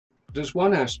there's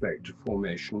one aspect of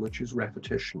formation, which is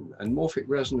repetition. And morphic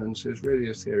resonance is really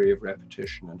a theory of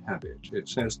repetition and habit. It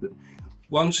says that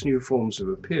once new forms have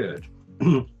appeared,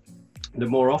 the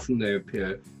more often they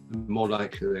appear, the more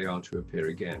likely they are to appear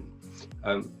again.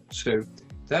 So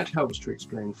that helps to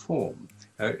explain form,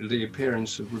 the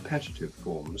appearance of repetitive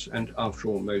forms. And after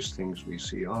all, most things we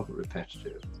see are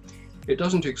repetitive. It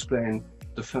doesn't explain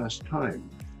the first time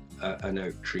an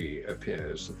oak tree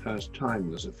appears, the first time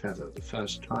there's a feather, the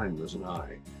first time there's an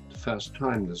eye, the first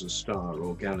time there's a star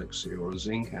or galaxy or a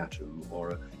zinc atom or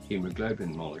a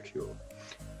hemoglobin molecule.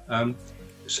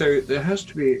 So there has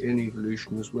to be in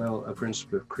evolution as well a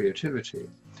principle of creativity,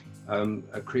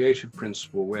 a creative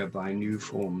principle whereby new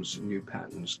forms, new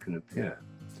patterns can appear.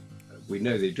 We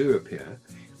know they do appear.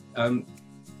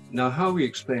 Now, how we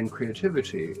explain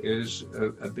creativity is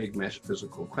a big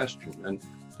metaphysical question, and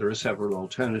there are several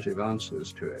alternative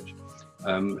answers to it.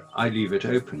 I leave it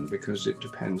open because it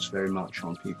depends very much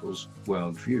on people's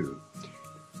worldview.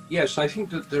 Yes, I think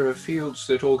that there are fields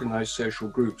that organize social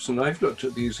groups, and I've looked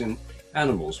at these in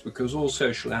animals because all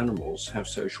social animals have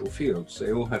social fields.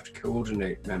 They all have to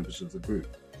coordinate members of the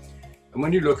group. And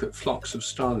when you look at flocks of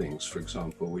starlings, for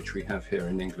example, which we have here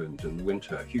in England in the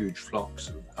winter, huge flocks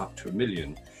of up to 1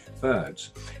 million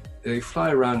birds, they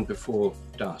fly around before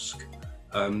dusk.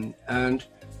 And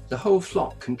the whole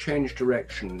flock can change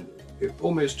direction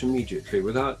almost immediately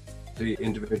without the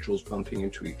individuals bumping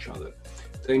into each other.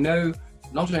 They know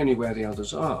not only where the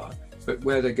others are, but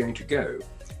where they're going to go.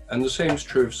 And the same is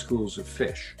true of schools of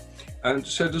fish. And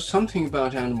so there's something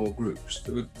about animal groups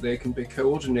that they can be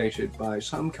coordinated by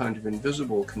some kind of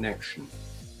invisible connection.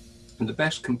 And the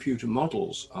best computer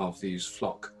models of these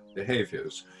flock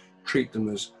behaviors treat them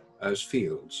as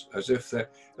fields, as if they're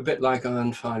a bit like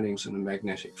iron filings in a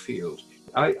magnetic field.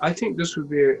 I think this would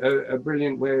be a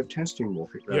brilliant way of testing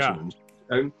morphic resonance.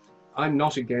 Yeah. I'm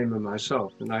not a gamer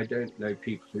myself, and I don't know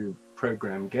people who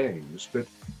program games, but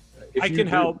if I can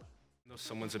help.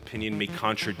 Someone's opinion may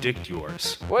contradict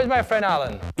yours. Where's my friend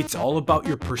Alan? It's all about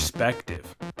your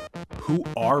perspective. Who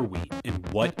are we, and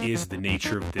what is the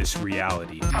nature of this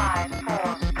reality? 5,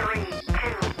 4, 3, 2,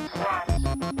 1.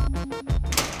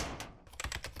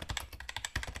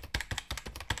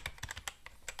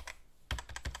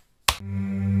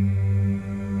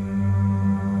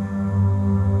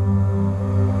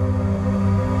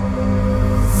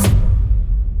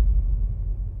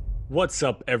 What's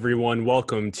up, everyone?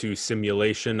 Welcome to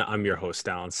Simulation. I'm your host,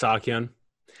 Alan Sakyan.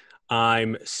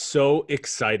 I'm so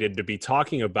excited to be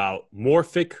talking about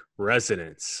morphic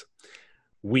resonance.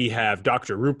 We have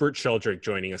Dr. Rupert Sheldrake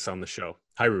joining us on the show.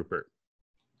 Hi, Rupert.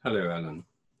 Hello, Alan.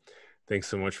 Thanks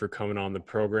so much for coming on the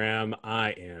program.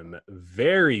 I am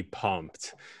very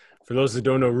pumped. For those that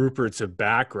don't know Rupert's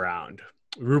background,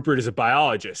 Rupert is a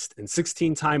biologist and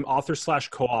 16-time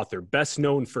author/co-author, best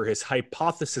known for his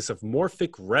Hypothesis of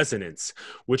Morphic Resonance,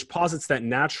 which posits that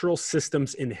natural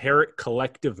systems inherit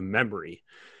collective memory.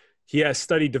 He has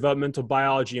studied developmental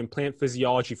biology and plant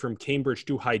physiology from Cambridge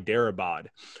to Hyderabad.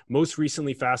 Most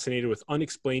recently fascinated with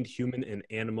unexplained human and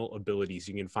animal abilities.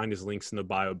 You can find his links in the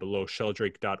bio below,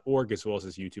 sheldrake.org, as well as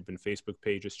his YouTube and Facebook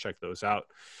pages. Check those out.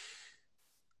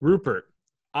 Rupert,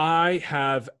 I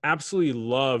have absolutely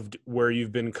loved where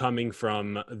you've been coming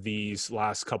from these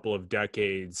last couple of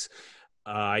decades.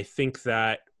 I think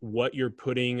that what you're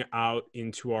putting out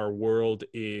into our world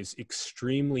is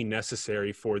extremely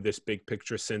necessary for this big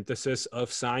picture synthesis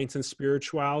of science and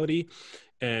spirituality,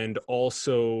 and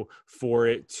also for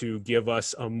it to give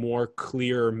us a more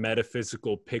clear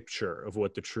metaphysical picture of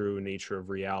what the true nature of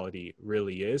reality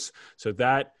really is. So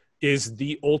that is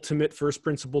the ultimate first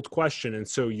principled question. And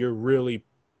so you're really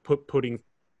putting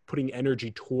energy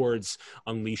towards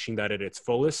unleashing that at its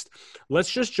fullest.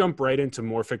 Let's just jump right into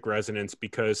morphic resonance,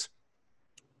 because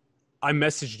I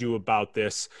messaged you about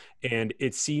this and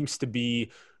it seems to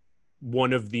be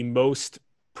one of the most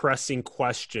pressing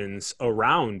questions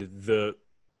around the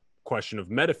question of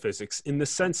metaphysics, in the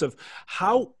sense of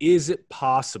how is it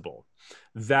possible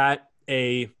that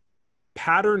a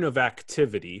pattern of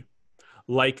activity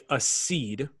like a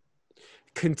seed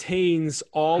contains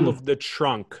all of the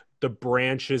trunk, the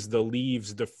branches, the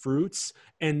leaves, the fruits,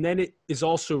 and then it is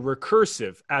also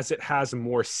recursive as it has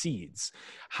more seeds.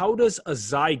 How does a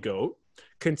zygote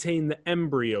contain the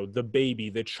embryo, the baby,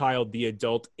 the child, the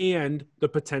adult, and the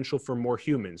potential for more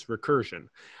humans, recursion?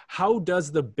 How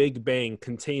does the Big Bang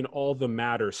contain all the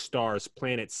matter, stars,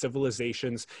 planets,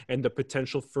 civilizations, and the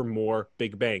potential for more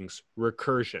Big Bangs,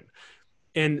 recursion?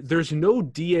 And there's no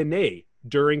DNA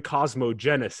during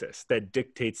cosmogenesis that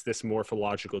dictates this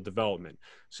morphological development.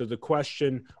 So the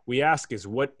question we ask is,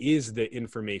 what is the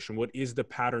information? What is the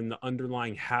pattern, the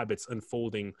underlying habits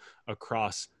unfolding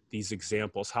across these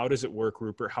examples? How does it work,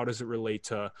 Rupert? How does it relate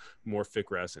to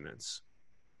morphic resonance?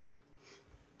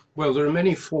 Well, there are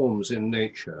many forms in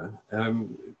nature.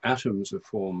 Atoms are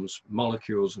forms,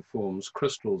 molecules are forms,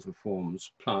 crystals are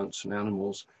forms, plants and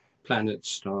animals, planets,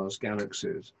 stars,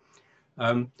 galaxies.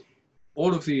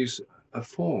 All of these are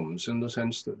forms in the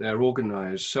sense that they're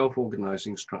organized,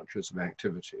 self-organizing structures of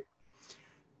activity.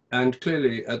 And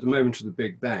clearly, at the moment of the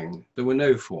Big Bang, there were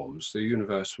no forms. The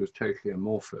universe was totally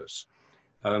amorphous.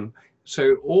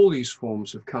 So all these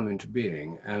forms have come into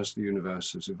being as the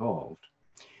universe has evolved.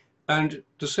 And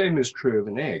the same is true of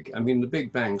an egg. I mean, the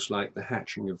Big Bang's like the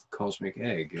hatching of the cosmic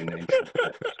egg in ancient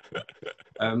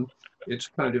times. It's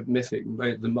kind of mythic,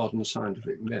 the modern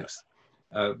scientific myth.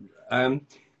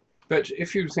 But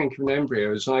if you think of an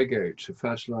embryo, a zygote, a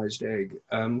fertilized egg,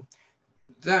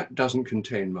 that doesn't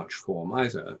contain much form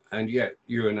either. And yet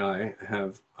you and I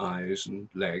have eyes and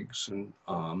legs and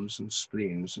arms and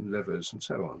spleens and livers and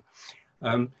so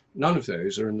on. None of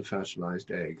those are in the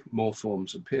fertilized egg. More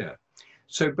forms appear.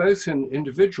 So both in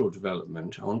individual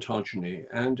development, ontogeny,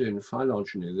 and in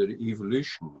phylogeny, the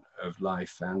evolution of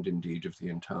life and indeed of the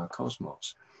entire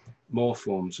cosmos, more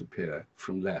forms appear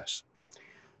from less.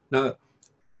 Now,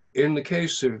 in the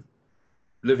case of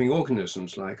living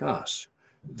organisms like us,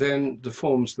 then the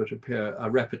forms that appear are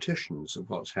repetitions of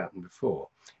what's happened before.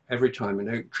 Every time an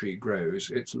oak tree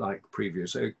grows, it's like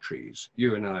previous oak trees.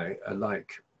 You and I are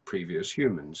like previous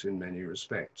humans in many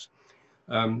respects.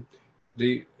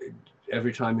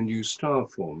 Every time a new star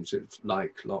forms, it's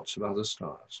like lots of other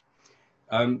stars.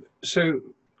 So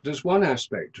there's one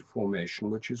aspect of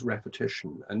formation, which is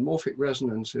repetition. And morphic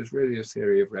resonance is really a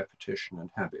theory of repetition and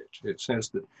habit. It says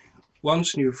that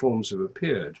once new forms have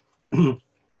appeared, the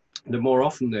more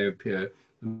often they appear,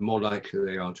 the more likely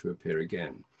they are to appear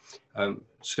again.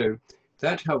 So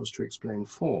that helps to explain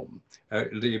form,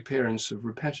 the appearance of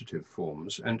repetitive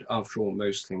forms. And after all,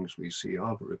 most things we see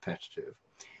are repetitive.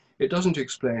 It doesn't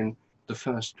explain the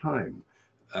first time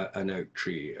an oak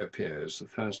tree appears, the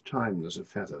first time there's a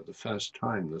feather, the first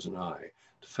time there's an eye,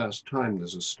 the first time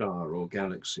there's a star or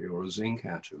galaxy or a zinc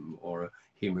atom or a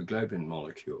hemoglobin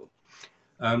molecule.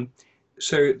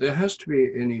 So there has to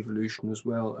be in evolution as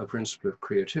well a principle of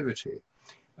creativity,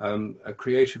 a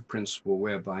creative principle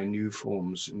whereby new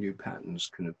forms, new patterns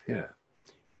can appear.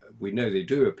 We know they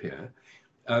do appear.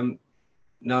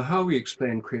 Now, how we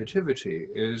explain creativity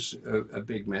is a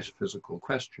big metaphysical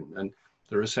question, and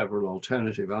there are several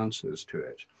alternative answers to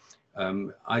it.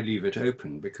 I leave it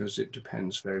open because it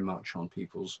depends very much on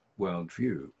people's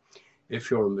worldview. If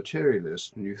you're a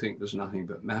materialist and you think there's nothing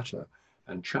but matter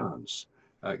and chance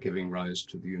giving rise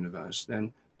to the universe,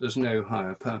 then there's no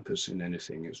higher purpose in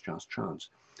anything, it's just chance.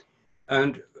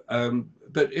 And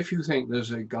but if you think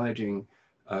there's a guiding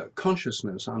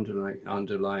consciousness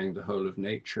underlying the whole of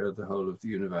nature, the whole of the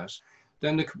universe,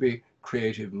 then there could be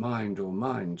creative mind or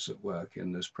minds at work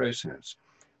in this process.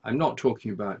 I'm not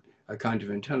talking about a kind of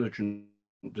intelligent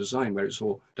design where it's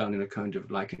all done in a kind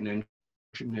of like an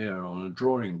engineer on a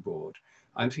drawing board.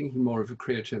 I'm thinking more of a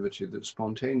creativity that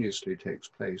spontaneously takes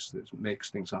place, that makes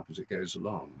things up as it goes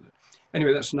along.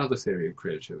 Anyway, that's another theory of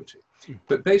creativity.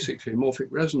 But basically, morphic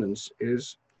resonance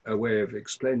is a way of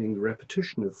explaining the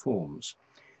repetition of forms.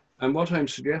 And what I'm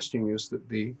suggesting is that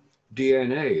the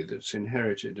DNA that's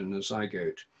inherited in the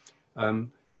zygote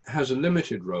has a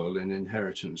limited role in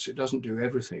inheritance. It doesn't do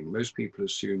everything. Most people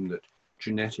assume that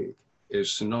genetic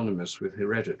is synonymous with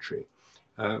hereditary.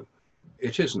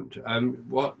 It isn't.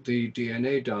 What the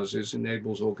DNA does is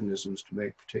enables organisms to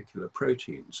make particular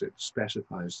proteins. It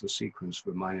specifies the sequence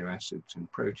of amino acids in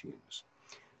proteins,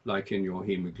 like in your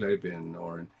hemoglobin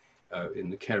or in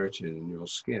the keratin in your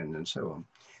skin and so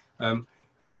on.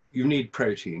 You need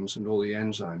proteins and all the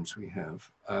enzymes we have.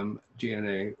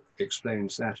 DNA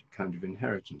explains that kind of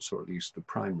inheritance, or at least the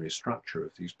primary structure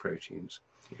of these proteins.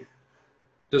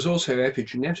 There's also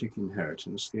epigenetic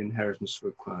inheritance, the inheritance of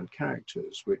acquired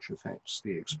characters, which affects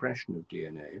the expression of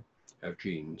DNA, of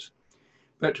genes.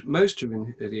 But most of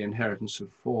the inheritance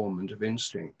of form and of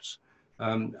instincts,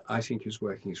 I think, is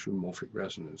working through morphic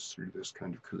resonance, through this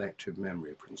kind of collective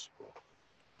memory principle.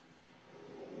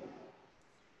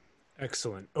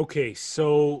 Excellent. Okay,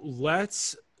 so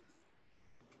let's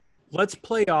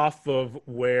play off of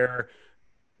where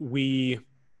we,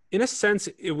 in a sense,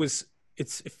 it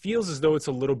feels as though it's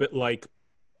a little bit like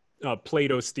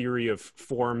Plato's theory of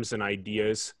forms and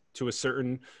ideas to a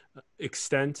certain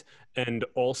extent, and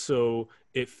also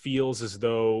it feels as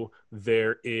though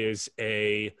there is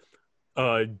a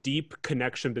a deep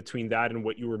connection between that and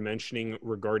what you were mentioning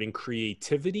regarding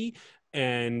creativity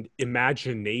and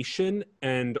imagination,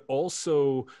 and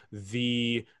also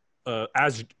the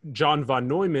as John von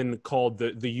Neumann called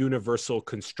the universal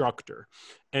constructor.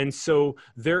 And so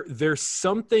there's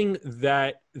something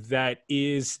that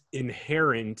is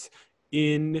inherent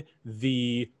in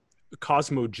the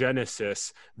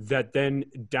cosmogenesis that then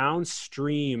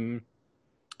downstream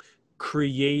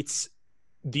creates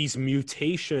these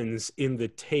mutations in the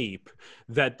tape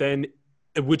that then,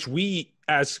 which we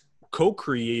as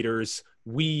co-creators,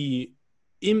 we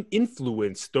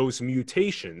influence those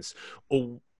mutations.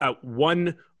 At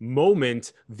one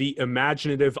moment, the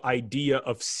imaginative idea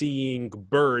of seeing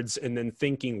birds and then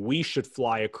thinking we should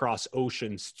fly across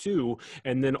oceans too,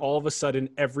 and then all of a sudden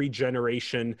every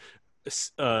generation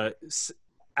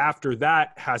after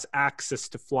that has access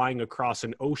to flying across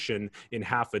an ocean in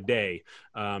half a day.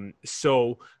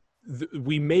 So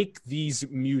we make these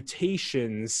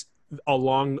mutations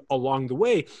along the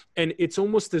way, and it's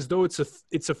almost as though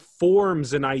it's a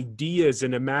forms and ideas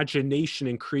and imagination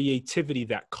and creativity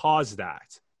that cause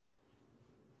that.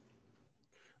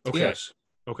 Okay. Yes.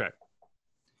 Okay.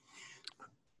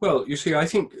 Well, you see, I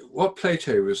think what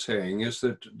Plato was saying is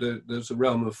that there's a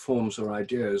realm of forms or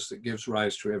ideas that gives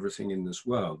rise to everything in this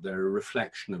world. They're a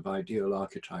reflection of ideal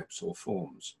archetypes or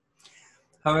forms.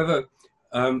 However,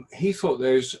 he thought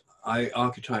those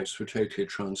archetypes were totally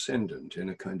transcendent in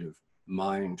a kind of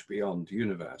mind beyond the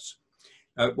universe.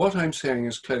 What I'm saying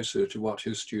is closer to what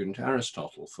his student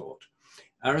Aristotle thought.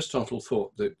 Aristotle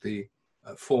thought that the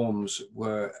forms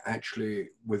were actually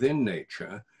within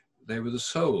nature. They were the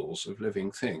souls of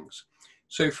living things.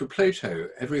 So for Plato,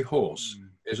 every horse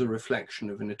is a reflection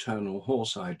of an eternal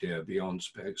horse idea beyond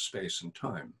space and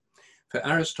time. For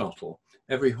Aristotle,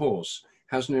 every horse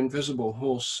has an invisible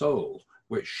horse soul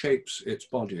which shapes its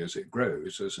body as it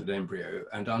grows as an embryo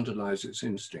and underlies its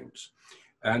instincts.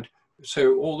 And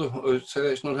so so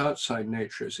it's not outside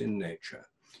nature, it's in nature.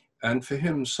 And for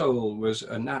him, soul was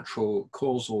a natural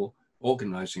causal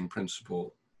organizing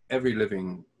principle. Every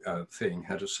living thing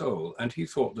had a soul, and he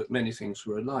thought that many things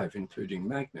were alive, including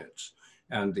magnets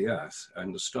and the earth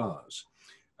and the stars.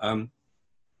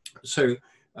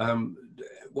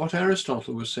 What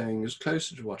Aristotle was saying is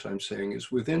closer to what I'm saying,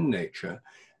 is within nature,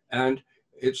 and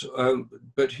it's,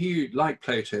 but he, like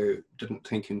Plato, didn't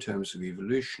think in terms of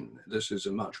evolution. This is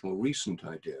a much more recent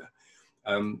idea.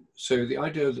 So the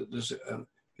idea that there's,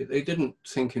 they didn't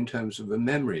think in terms of a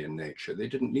memory in nature. They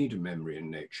didn't need a memory in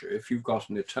nature. If you've got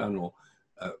an eternal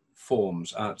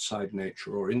forms outside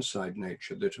nature or inside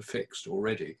nature that are fixed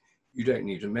already, you don't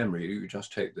need a memory. You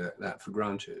just take that for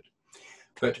granted.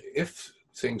 But if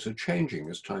things are changing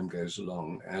as time goes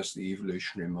along, as the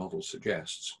evolutionary model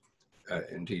suggests,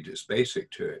 indeed it's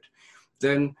basic to it,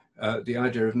 then the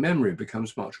idea of memory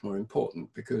becomes much more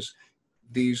important, because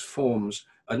these forms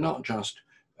are not just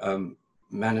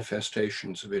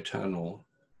manifestations of eternal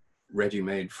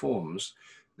ready-made forms.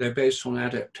 They're based on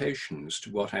adaptations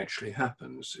to what actually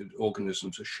happens.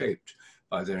 Organisms are shaped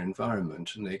by their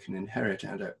environment and they can inherit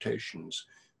adaptations.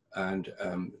 And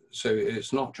so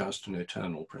it's not just an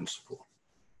eternal principle.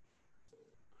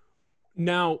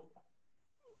 Now,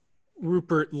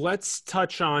 Rupert, let's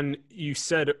touch on, you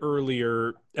said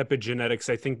earlier,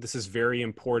 epigenetics. I think this is very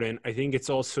important. I think it's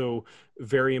also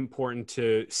very important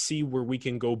to see where we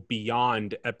can go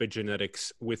beyond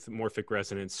epigenetics with morphic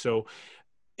resonance. So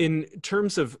in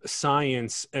terms of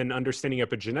science and understanding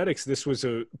epigenetics, this was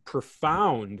a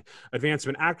profound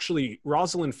advancement. Actually,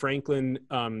 Rosalind Franklin,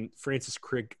 Francis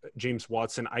Crick, James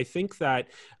Watson, I think that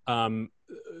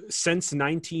since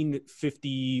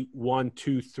 1951,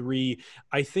 2, 3,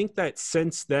 I think that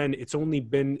since then, it's only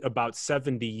been about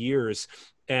 70 years,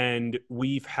 and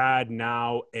we've had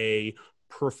now a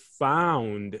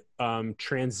profound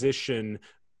transition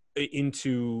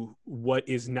into what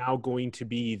is now going to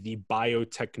be the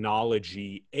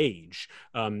biotechnology age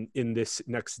in this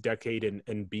next decade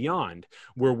and beyond,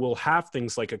 where we'll have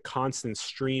things like a constant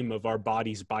stream of our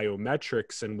body's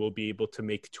biometrics, and we'll be able to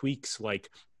make tweaks like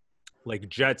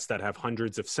jets that have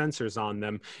hundreds of sensors on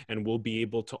them, and we'll be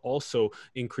able to also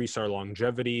increase our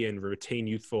longevity and retain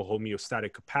youthful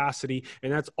homeostatic capacity.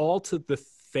 And that's all to the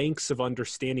thanks of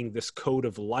understanding this code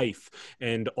of life,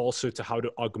 and also to how to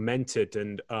augment it.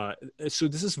 And so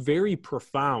this is very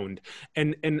profound.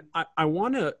 And I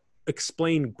want to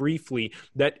explain briefly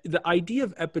that the idea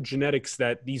of epigenetics,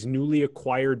 that these newly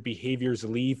acquired behaviors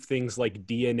leave things like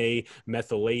DNA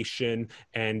methylation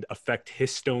and affect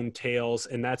histone tails,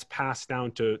 and that's passed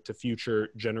down to future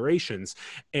generations.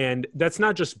 And that's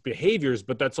not just behaviors,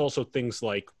 but that's also things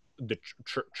like the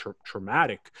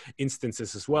traumatic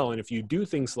instances as well. And if you do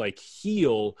things like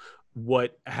heal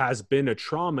what has been a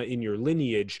trauma in your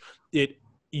lineage,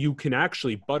 you can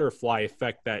actually butterfly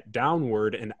effect that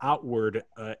downward and outward,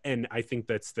 and I think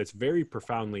that's very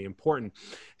profoundly important.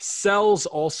 Cells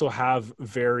also have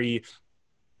very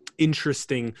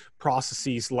interesting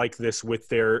processes like this with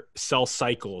their cell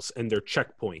cycles and their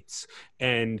checkpoints,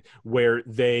 and where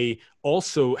they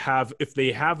also have, if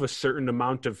they have a certain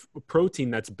amount of protein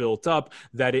that's built up,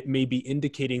 that it may be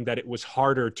indicating that it was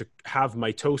harder to have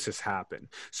mitosis happen.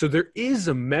 So there is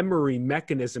a memory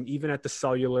mechanism even at the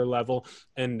cellular level.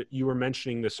 And you were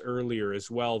mentioning this earlier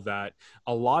as well, that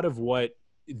a lot of what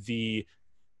the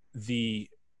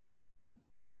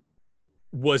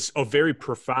was a very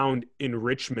profound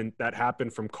enrichment that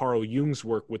happened from Carl Jung's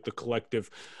work with the collective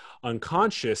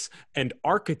unconscious and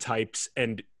archetypes,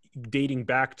 and dating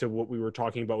back to what we were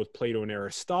talking about with Plato and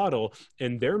Aristotle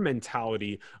and their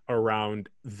mentality around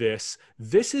this.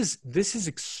 This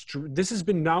has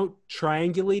been now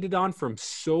triangulated on from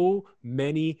so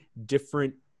many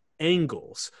different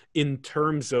angles in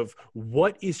terms of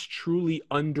what is truly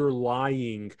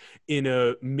underlying in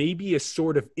a, maybe a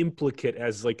sort of implicate,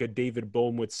 as like a David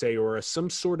Bohm would say, or some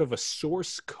sort of a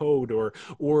source code,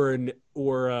 or an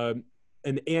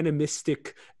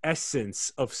animistic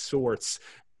essence of sorts.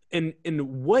 And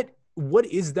what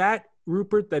is that,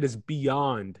 Rupert, that is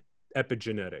beyond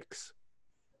epigenetics?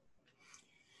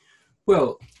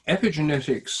 Well,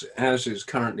 epigenetics, as is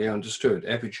currently understood,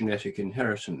 epigenetic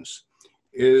inheritance,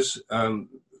 is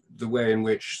the way in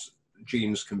which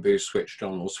genes can be switched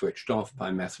on or switched off by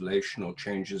methylation or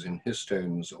changes in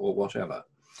histones or whatever.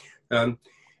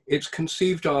 It's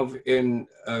conceived of in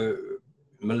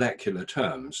molecular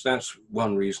terms. That's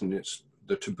one reason it's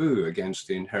the taboo against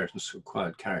the inheritance of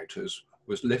acquired characters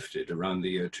was lifted around the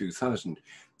year 2000.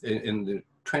 In the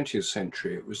 20th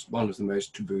century, it was one of the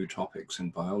most taboo topics in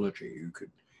biology. You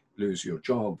could lose your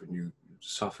job and you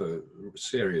suffer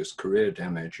serious career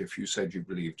damage if you said you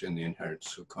believed in the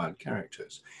inheritance of acquired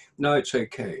characters. Now it's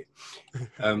okay.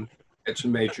 It's a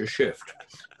major shift.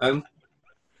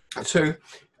 So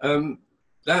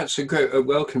that's a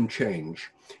welcome change.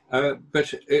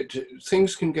 But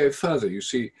things can go further, you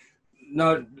see.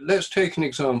 Now, let's take an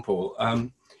example.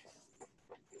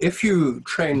 If you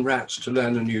train rats to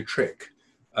learn a new trick,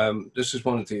 this is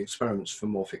one of the experiments for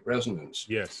morphic resonance.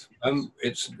 Yes.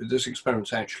 This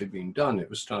experiment's actually been done. It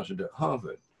was started at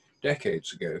Harvard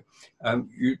decades ago.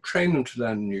 You train them to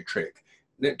learn a new trick.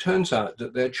 And it turns out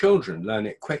that their children learn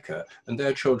it quicker, and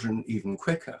their children even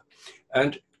quicker.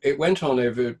 And it went on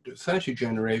over 30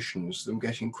 generations, them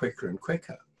getting quicker and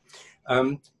quicker.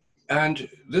 And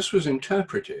this was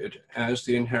interpreted as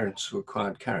the inheritance of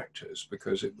acquired characters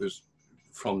because it was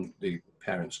from the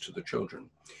parents to the children.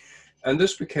 And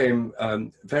this became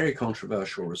very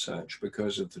controversial research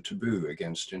because of the taboo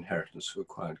against inheritance of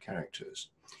acquired characters.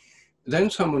 Then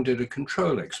someone did a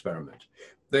control experiment.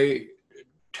 They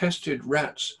tested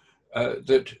rats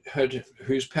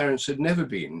whose parents had never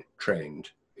been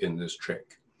trained in this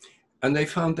trick. And they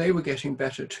found they were getting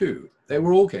better too. They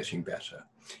were all getting better.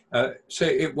 So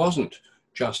it wasn't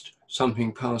just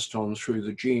something passed on through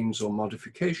the genes or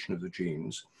modification of the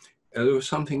genes. There was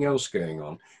something else going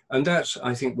on. And that's,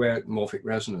 I think, where morphic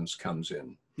resonance comes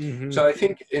in. Mm-hmm. So I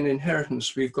think in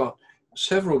inheritance, we've got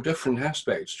several different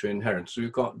aspects to inheritance.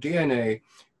 We've got DNA,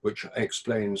 which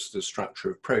explains the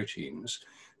structure of proteins,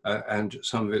 and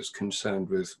some of it's concerned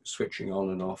with switching on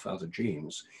and off other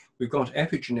genes. We've got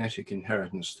epigenetic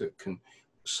inheritance that can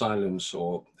silence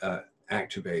or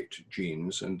activate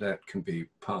genes, and that can be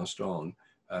passed on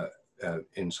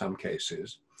in some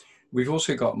cases. We've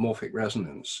also got morphic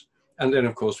resonance. And then,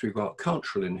 of course, we've got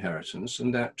cultural inheritance,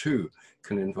 and that too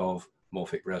can involve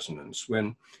morphic resonance.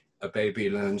 When a baby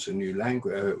learns a new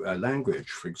language,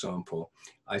 for example,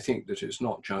 I think that it's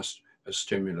not just a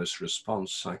stimulus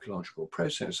response psychological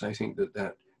process. I think that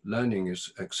that learning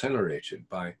is accelerated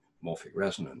by morphic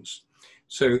resonance.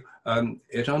 So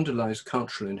it underlies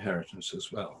cultural inheritance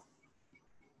as well.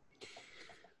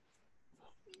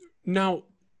 Now,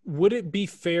 would it be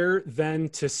fair then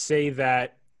to say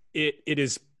that it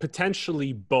is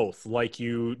potentially both, like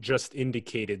you just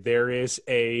indicated? There is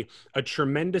a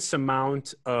tremendous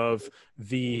amount of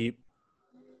the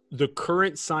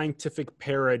current scientific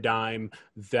paradigm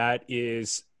that,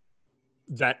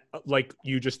 like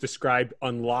you just described,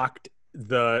 unlocked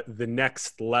the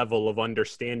next level of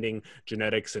understanding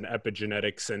genetics and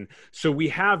epigenetics. And so we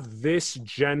have this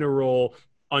general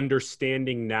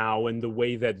understanding now, and the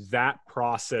way that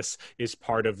process is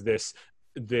part of the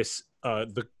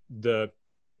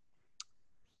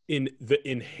in the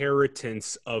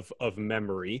inheritance of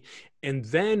memory. And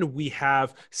then we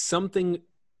have something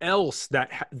else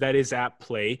that is at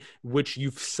play, which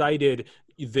you've cited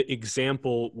the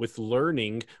example with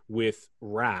learning with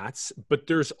rats, but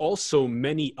there's also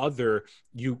many other,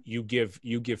 you give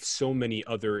so many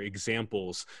other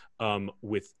examples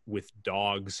with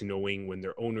dogs knowing when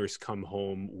their owners come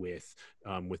home, with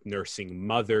nursing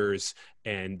mothers,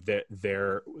 and that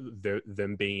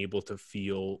them being able to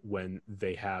feel when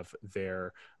they have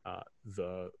their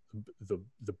the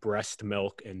breast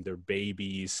milk and their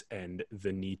babies and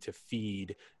the need to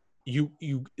feed.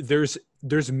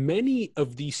 There's many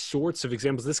of these sorts of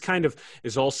examples. This kind of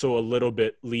is also a little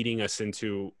bit leading us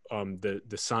into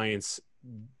the science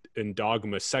and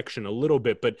dogma section a little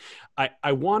bit, but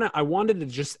I wanted to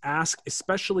just ask,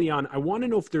 especially on, I want to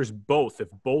know if there's both, if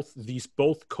these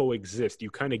coexist.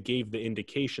 You kind of gave the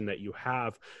indication that you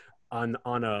have on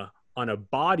a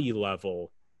body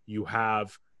level, you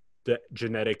have the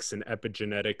genetics and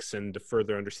epigenetics and the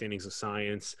further understandings of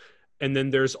science. And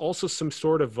then there's also some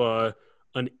sort of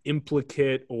an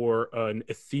implicate or an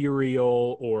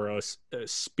ethereal or a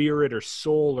spirit or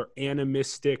soul or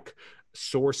animistic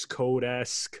source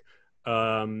code-esque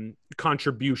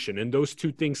contribution. And those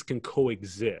two things can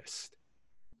coexist.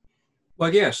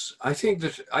 Well, yes, I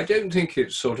don't think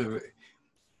it's sort of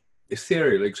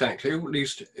ethereal exactly, at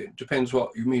least it depends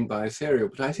what you mean by ethereal,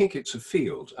 but I think it's a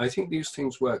field. I think these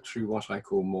things work through what I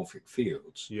call morphic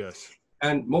fields. Yes.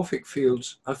 And morphic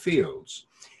fields are fields.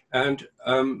 And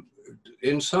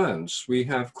in science, we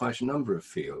have quite a number of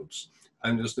fields.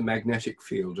 And there's the magnetic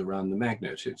field around the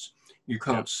magnet. You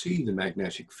can't see the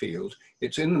magnetic field.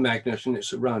 It's in the magnet and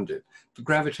it's around it. The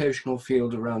gravitational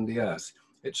field around the Earth.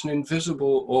 It's an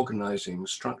invisible organizing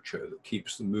structure that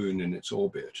keeps the moon in its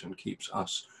orbit and keeps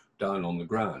us down on the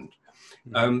ground.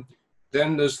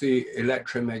 Then there's the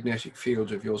electromagnetic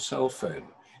field of your cell phone,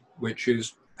 which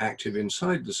is active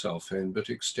inside the cell phone, but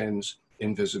extends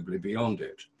invisibly beyond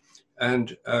it.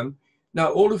 And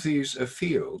now all of these are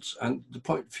fields, and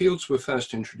fields were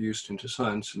first introduced into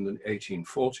science in the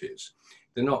 1840s.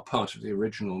 They're not part of the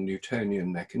original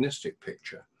Newtonian mechanistic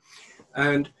picture.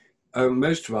 And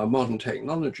most of our modern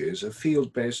technologies are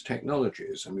field-based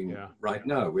technologies. I mean, right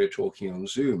now we're talking on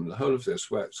Zoom. The whole of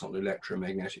this works on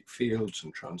electromagnetic fields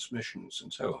and transmissions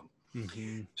and so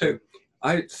on. So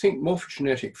I think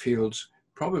morphogenetic fields,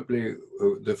 probably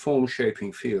the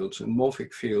form-shaping fields, and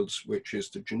morphic fields, which is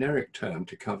the generic term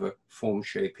to cover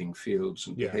form-shaping fields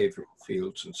and behavioral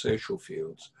fields and social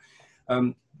fields.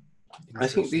 I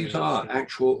think these are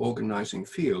actual organizing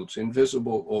fields,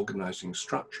 invisible organizing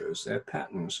structures. They're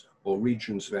patterns or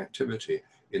regions of activity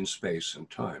in space and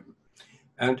time.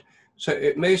 And so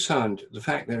it may sound, the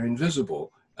fact they're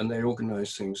invisible and they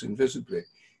organize things invisibly,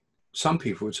 some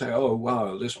people would say, oh,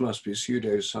 wow, this must be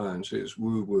pseudoscience, it's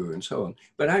woo-woo and so on.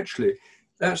 But actually,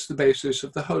 that's the basis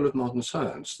of the whole of modern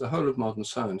science. The whole of modern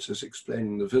science is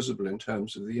explaining the visible in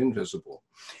terms of the invisible.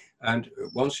 And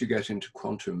once you get into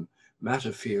quantum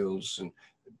matter fields and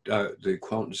the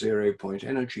quantum zero-point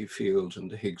energy field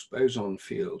and the Higgs boson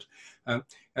field,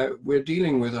 we're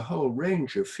dealing with a whole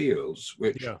range of fields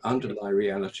which underlie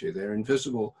reality. They're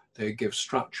invisible, they give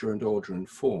structure and order and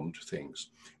form to things.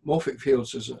 Morphic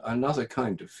fields is another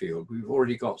kind of field. We've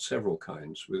already got several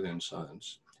kinds within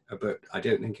science, but I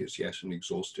don't think it's yet an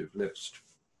exhaustive list.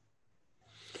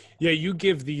 Yeah, you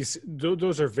give these,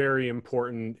 those are very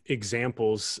important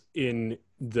examples in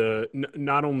the,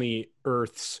 not only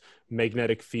Earth's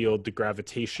magnetic field, the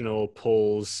gravitational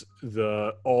pulls,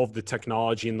 all of the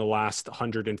technology in the last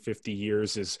 150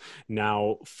 years is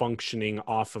now functioning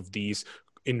off of these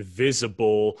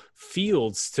invisible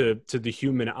fields to the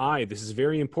human eye. This is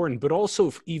very important, but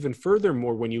also even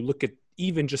furthermore, when you look at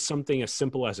even just something as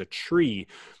simple as a tree,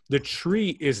 the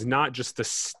tree is not just a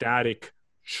static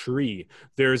tree.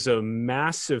 There's a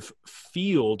massive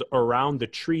field around the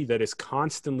tree that is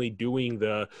constantly doing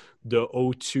the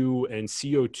O2 and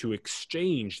CO2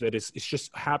 exchange that is, it's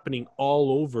just happening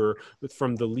all over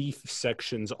from the leaf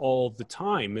sections all the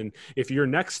time. And if you're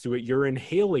next to it, you're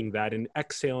inhaling that and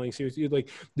exhaling CO2. Like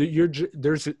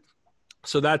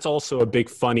so that's also a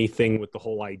big funny thing with the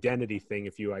whole identity thing.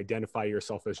 If you identify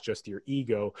yourself as just your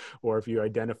ego, or if you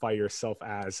identify yourself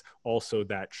as also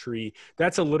that tree,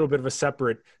 that's a little bit of a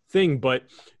separate thing. But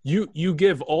you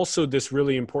give also this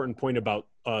really important point about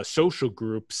social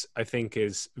groups, I think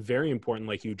is very important.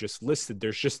 Like you just listed,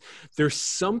 there's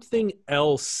something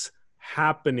else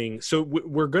happening. So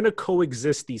we're going to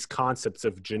coexist these concepts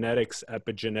of genetics,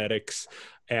 epigenetics,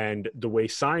 and the way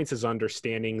science is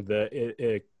understanding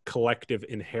the collective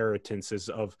inheritances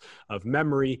of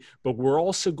memory. But we're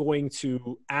also going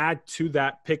to add to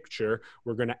that picture,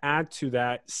 we're going to add to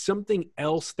that something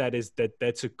else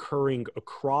that's occurring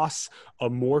across a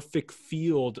morphic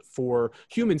field for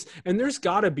humans. And there's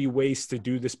got to be ways to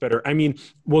do this better. I mean,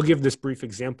 we'll give this brief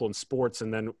example in sports,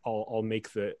 and then I'll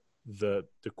make the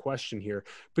question here.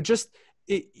 But just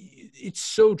it's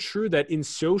so true that in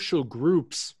social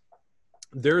groups,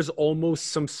 there's almost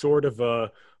some sort of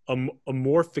a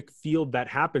morphic field that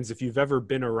happens. If you've ever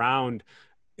been around,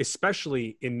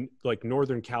 especially in like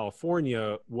Northern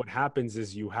California, what happens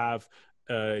is you have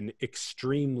an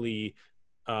extremely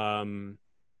homogenized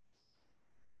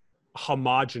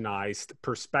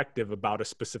perspective about a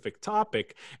specific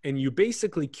topic, and you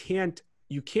basically can't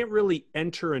really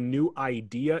enter a new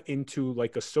idea into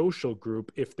like a social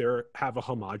group if they have a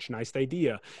homogenized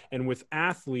idea. And with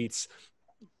athletes,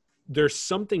 there's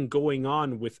something going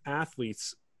on with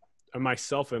athletes.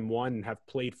 Myself and one have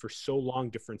played for so long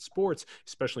different sports,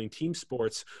 especially in team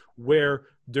sports, where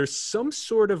there's some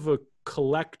sort of a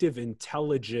collective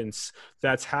intelligence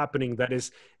that's happening that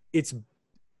is, it's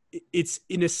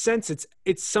in a sense,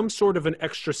 it's some sort of an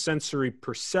extrasensory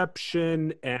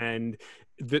perception, and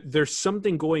there's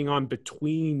something going on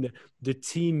between the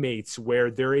teammates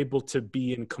where they're able to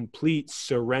be in complete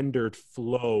surrendered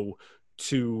flow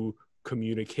to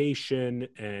communication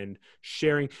and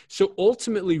sharing. So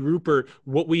ultimately, Rupert,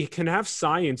 what we can have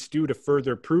science do to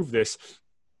further prove this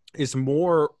is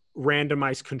more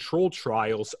randomized control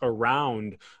trials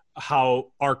around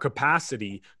how our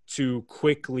capacity to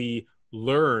quickly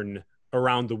learn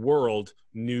around the world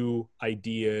new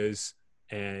ideas.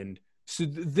 And so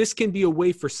this can be a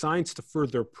way for science to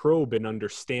further probe and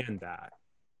understand that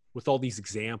with all these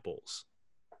examples.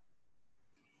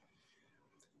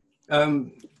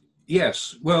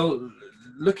 Yes, well,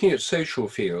 looking at social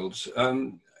fields,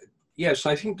 yes,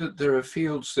 I think that there are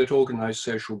fields that organize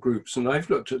social groups, and I've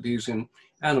looked at these in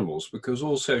animals because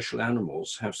all social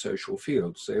animals have social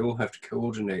fields. They all have to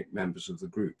coordinate members of the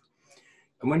group.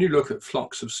 And when you look at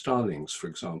flocks of starlings, for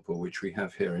example, which we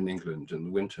have here in England in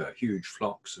the winter, huge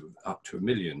flocks of up to 1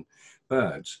 million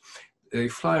birds, they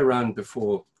fly around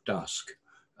before dusk,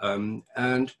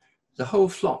 and the whole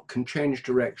flock can change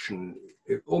direction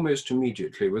almost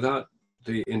immediately without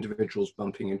the individuals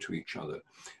bumping into each other.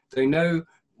 They know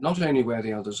not only where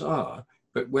the others are,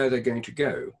 but where they're going to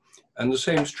go. And the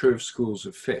same is true of schools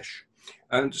of fish.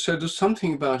 And so there's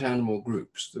something about animal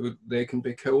groups that they can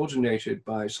be coordinated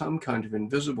by some kind of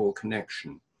invisible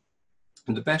connection.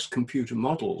 And the best computer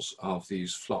models of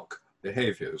these flock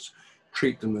behaviors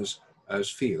treat them as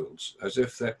fields, as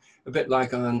if they're a bit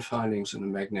like iron filings in a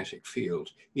magnetic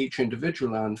field. Each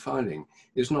individual iron filing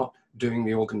is not doing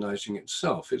the organizing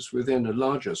itself. It's within a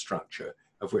larger structure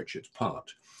of which it's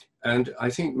part. And I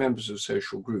think members of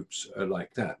social groups are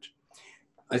like that.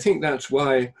 I think that's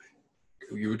why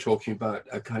you were talking about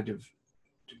a kind of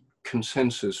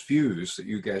consensus views that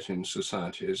you get in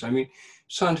societies. I mean,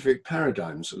 scientific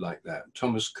paradigms are like that.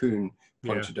 Thomas Kuhn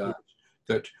pointed out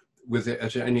that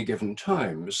at any given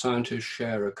time, scientists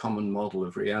share a common model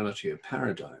of reality, a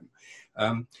paradigm.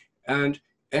 And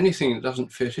anything that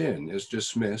doesn't fit in is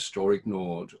dismissed or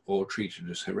ignored or treated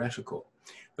as heretical.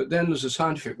 But then there's a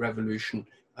scientific revolution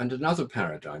and another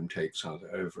paradigm takes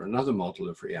over, another model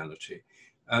of reality.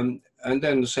 And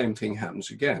then the same thing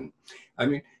happens again. I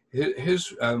mean,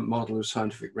 his model of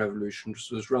scientific revolution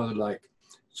was rather like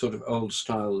sort of old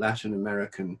style Latin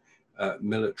American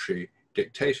military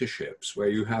dictatorships, where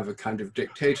you have a kind of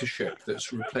dictatorship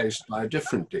that's replaced by a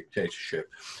different dictatorship.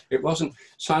 It wasn't,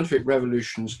 scientific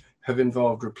revolutions have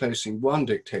involved replacing one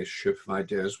dictatorship of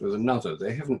ideas with another.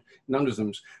 They haven't, none of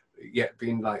them's yet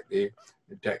been like the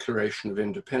Declaration of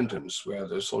Independence, where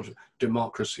the sort of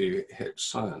democracy hits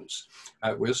science.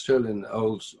 We're still in the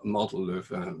old model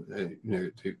of, at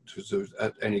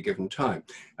any given time.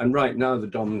 And right now, the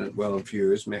dominant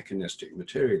worldview is mechanistic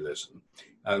materialism.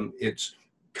 It's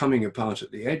coming apart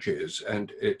at the edges,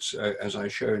 and it's, as I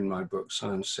show in my book,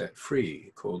 Science Set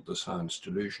Free, called The Science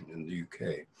Delusion in the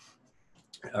UK.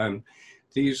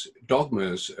 These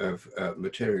dogmas of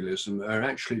materialism are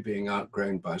actually being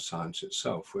outgrown by science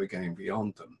itself. We're going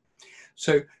beyond them.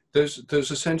 So there's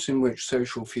a sense in which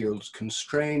social fields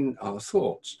constrain our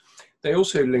thoughts. They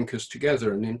also link us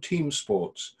together, and in team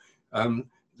sports,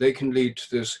 they can lead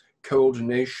to this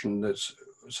coordination that's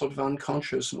sort of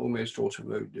unconscious and almost sort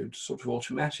of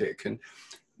automatic. And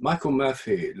Michael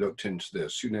Murphy looked into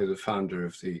this, the founder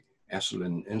of the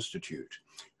Esalen Institute,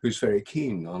 who's very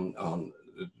keen on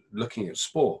looking at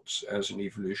sports as an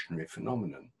evolutionary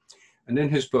phenomenon. And in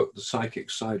his book, The Psychic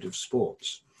Side of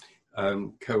Sports,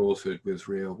 co-authored with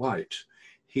Rhea White,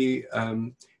 he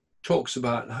talks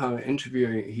about how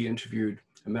he interviewed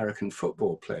American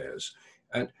football players,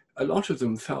 and a lot of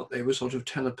them felt they were sort of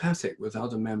telepathic with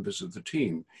other members of the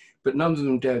team, but none of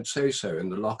them dared say so in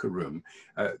the locker room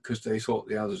because they thought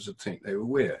the others would think they were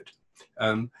weird.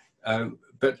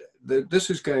 But this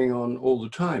is going on all the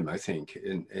time, I think,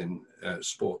 in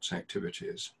sports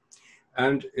activities.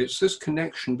 And it's this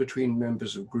connection between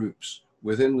members of groups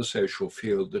within the social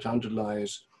field that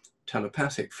underlies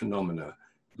telepathic phenomena,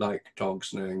 like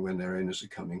dogs knowing when their owners are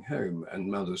coming home and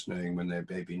mothers knowing when their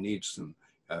baby needs them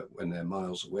when they're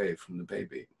miles away from the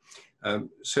baby.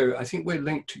 So I think we're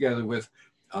linked together with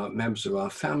members of our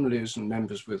families and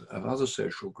members of other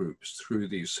social groups through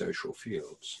these social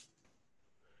fields.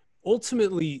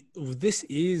 Ultimately, this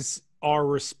is our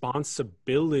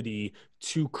responsibility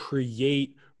to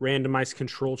create randomized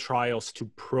control trials to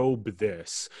probe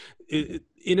this.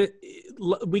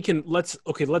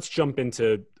 Let's jump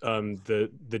into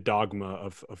the dogma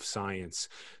of science.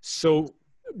 So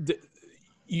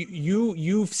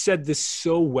you've said this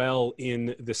so well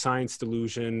in The Science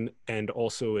Delusion and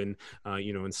also in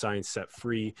in Science Set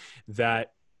Free,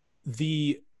 that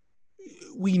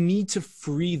we need to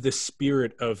free the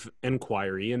spirit of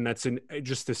Enquiry, and that's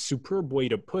just a superb way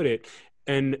to put it.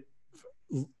 And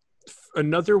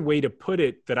another way to put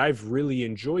it that I've really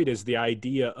enjoyed is the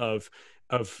idea of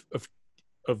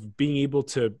being able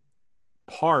to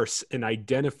parse and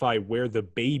identify where the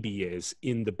baby is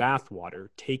in the bathwater,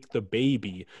 take the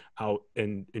baby out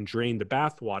and drain the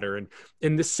bathwater.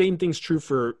 And the same thing's true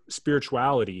for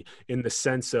spirituality, in the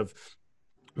sense of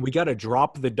we got to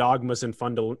drop the dogmas and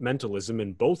fundamentalism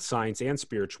in both science and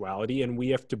spirituality, and we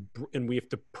have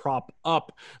to prop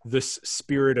up this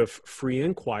spirit of free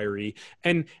inquiry,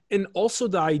 and also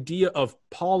the idea of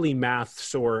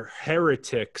polymaths or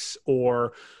heretics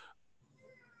or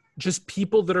just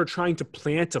people that are trying to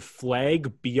plant a flag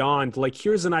beyond, like,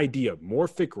 here's an idea,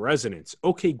 morphic resonance.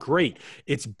 Okay, great.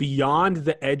 It's beyond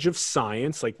the edge of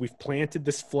science. Like, we've planted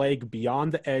this flag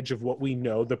beyond the edge of what we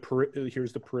know.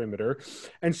 Here's the perimeter.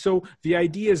 And so the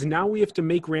idea is now we have to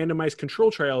make randomized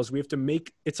control trials. We have to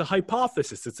make, it's a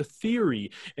hypothesis, it's a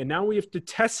theory, and now we have to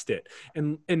test it.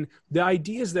 And the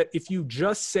idea is that if you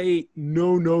just say,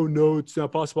 no, it's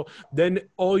not possible, then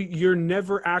you're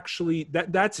never actually,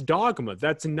 that's dogma.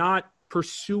 That's not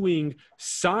pursuing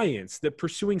science. That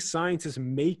pursuing science is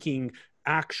making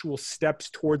actual steps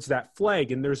towards that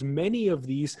flag. And there's many of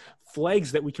these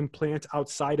flags that we can plant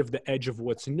outside of the edge of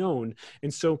what's known.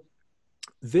 And so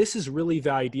this is really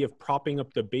the idea of propping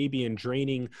up the baby and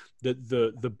draining the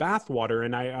bathwater.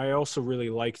 And I also really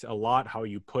liked a lot how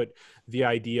you put the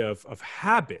idea of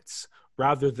habits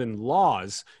rather than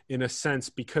laws, in a sense,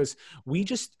 because we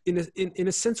just, in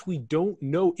a sense, we don't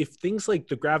know if things like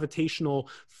the gravitational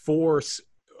force,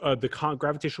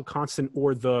 gravitational constant,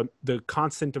 or the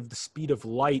constant of the speed of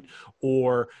light,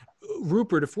 or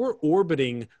Rupert, if we're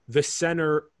orbiting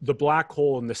the black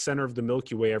hole in the center of the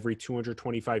Milky Way every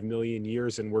 225 million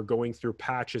years, and we're going through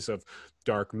patches of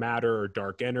dark matter or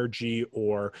dark energy,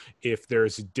 or if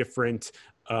there's different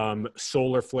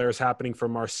solar flares happening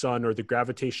from our sun, or the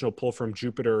gravitational pull from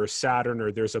Jupiter or Saturn,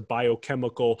 or there's a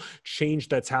biochemical change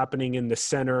that's happening in the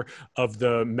center of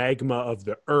the magma of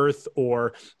the Earth,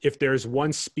 or if there's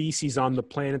one species on the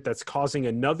planet that's causing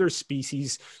another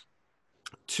species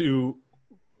to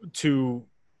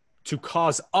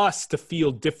cause us to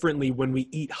feel differently when we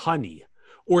eat honey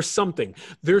or something.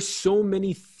 There's so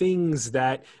many things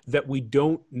that we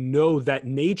don't know. That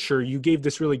nature, you gave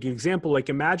this really good example. Like,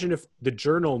 imagine if the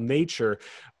journal Nature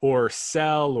or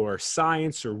Cell or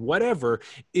Science or whatever,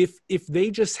 if they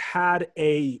just had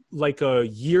a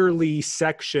yearly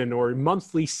section or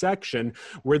monthly section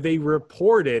where they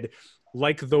reported,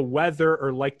 like the weather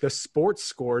or like the sports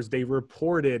scores, they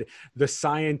reported the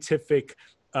scientific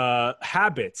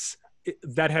habits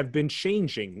that have been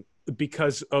changing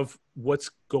because of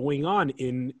what's going on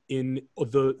in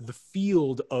the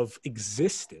field of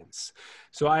existence.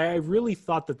 So I really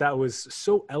thought that was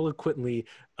so eloquently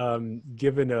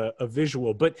given a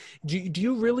visual. But do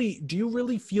you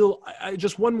really feel,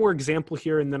 just one more example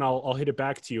here, and then I'll hit it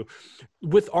back to you.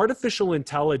 With artificial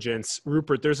intelligence,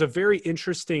 Rupert, there's a very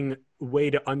interesting way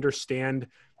to understand.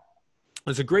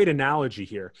 There's a great analogy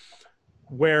here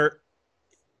where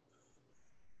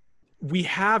we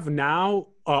have now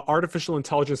artificial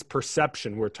intelligence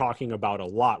perception we're talking about a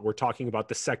lot. We're talking about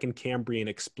the second Cambrian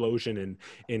explosion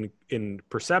in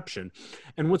perception.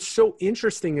 And what's so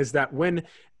interesting is that when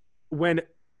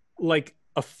like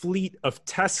a fleet of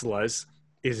Teslas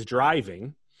is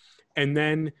driving, and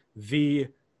then the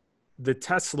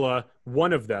Tesla,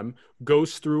 one of them,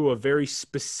 goes through a very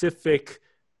specific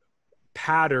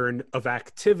pattern of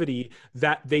activity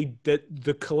that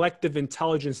the collective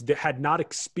intelligence had not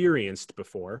experienced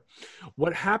before.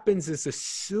 What happens is, as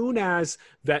soon as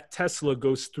that Tesla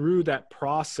goes through that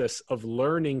process of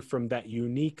learning from that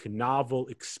unique novel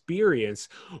experience,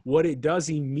 what it does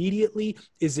immediately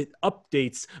is it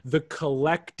updates the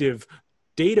collective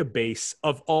database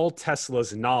of all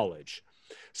Tesla's knowledge.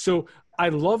 So I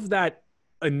love that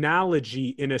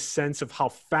analogy in a sense of how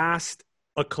fast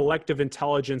a collective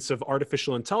intelligence of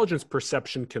artificial intelligence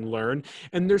perception can learn.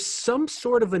 And there's some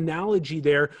sort of analogy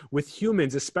there with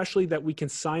humans, especially that we can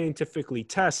scientifically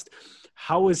test.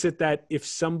 How is it that if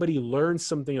somebody learns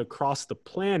something across the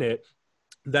planet,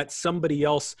 that somebody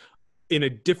else in a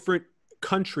different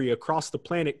country across the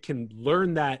planet can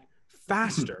learn that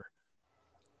faster?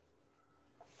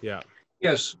 Yeah.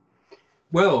 Yes.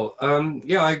 Well,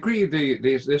 yeah, I agree.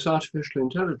 This artificial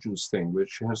intelligence thing,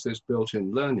 which has this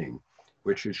built-in learning,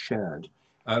 which is shared,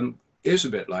 is a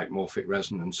bit like morphic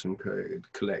resonance and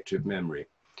collective memory.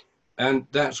 And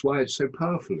that's why it's so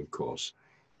powerful, of course.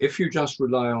 If you just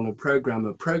rely on a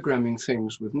programmer programming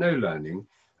things with no learning,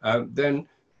 then,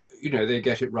 you know, they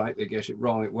get it right, they get it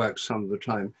wrong, it works some of the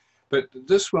time. But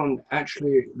this one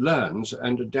actually learns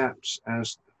and adapts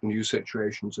as new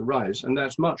situations arise. And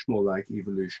that's much more like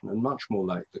evolution and much more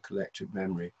like the collective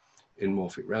memory in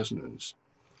morphic resonance.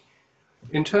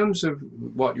 In terms of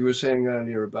what you were saying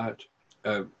earlier about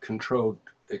controlled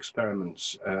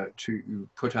experiments to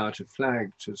put out a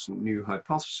flag to some new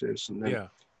hypothesis and then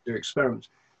do experiments,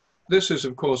 this is,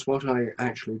 of course, what I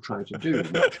actually try to do.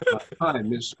 Much of my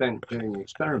time is spent doing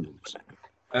experiments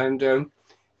and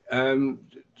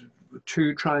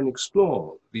to try and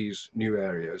explore these new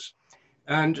areas.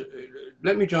 And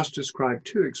let me just describe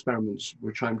two experiments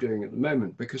which I'm doing at the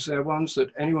moment, because they're ones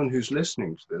that anyone who's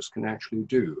listening to this can actually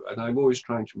do. And I'm always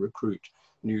trying to recruit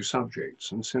new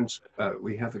subjects. And since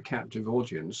we have a captive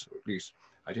audience, or at least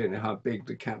I don't know how big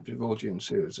the captive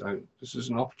audience is, this is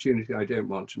an opportunity I don't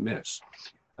want to miss.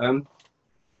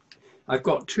 I've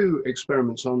got two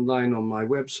experiments online on my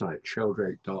website,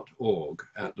 sheldrake.org,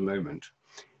 at the moment.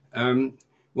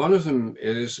 One of them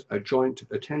is a joint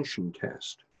attention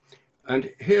test.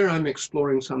 And here I'm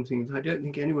exploring something that I don't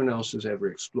think anyone else has ever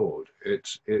explored.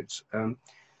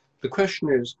 The question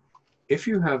is, if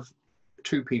you have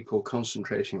two people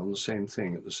concentrating on the same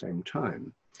thing at the same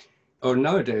time, or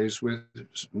nowadays with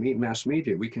mass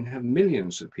media, we can have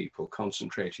millions of people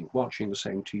concentrating, watching the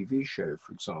same TV show,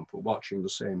 for example, watching the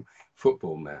same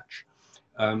football match,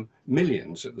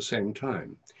 millions at the same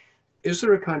time. Is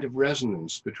there a kind of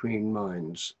resonance between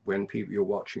minds when you're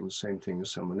watching the same thing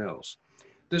as someone else?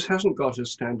 This hasn't got a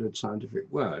standard scientific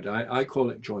word. I call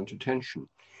it joint attention.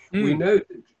 We know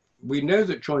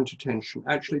that joint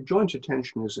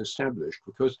attention is established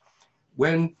because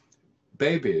when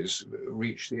babies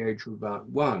reach the age of about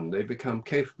 1, they become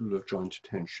capable of joint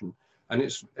attention, and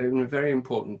it's a very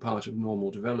important part of normal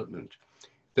development.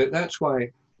 That's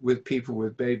why with people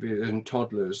with babies and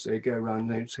toddlers, they go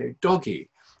around and they say doggy,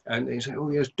 and they say, oh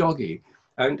yes, doggy,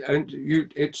 and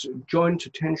it's joint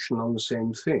attention on the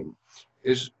same thing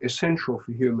is essential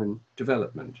for human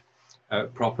development.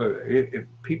 If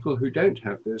people who don't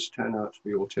have this turn out to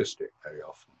be autistic very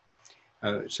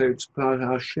often. So it's part of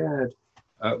our shared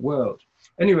world.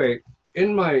 Anyway,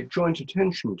 in my joint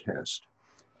attention test,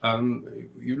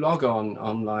 you log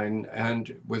online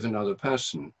and with another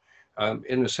person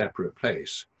in a separate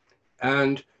place.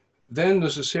 And then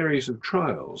there's a series of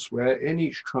trials where in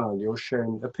each trial you're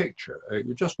shown a picture.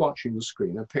 You're just watching the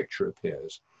screen, a picture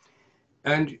appears.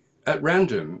 And at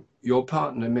random, your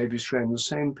partner may be shown the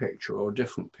same picture or a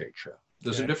different picture.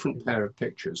 There's a different pair of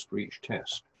pictures for each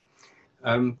test.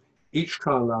 Each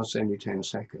trial lasts only 10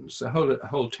 seconds. The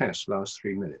whole test lasts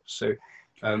 3 minutes. So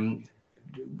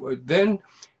then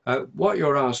what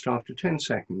you're asked after 10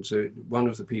 seconds, one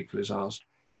of the people is asked,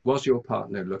 was your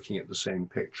partner looking at the same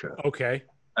picture? Okay.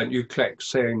 And you click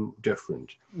same,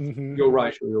 different. You're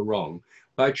right or you're wrong.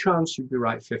 By chance, you'd be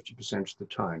right 50% of the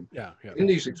time. In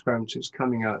these experiments, it's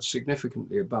coming out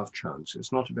significantly above chance.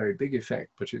 It's not a very big effect,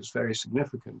 but it's very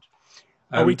significant.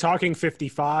 Are we talking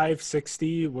 55,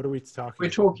 60? What are we talking? We're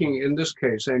talking, in this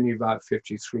case, only about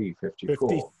 53, 54.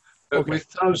 50. But with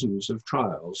thousands of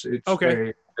trials,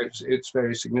 it's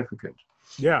very significant.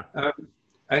 Yeah.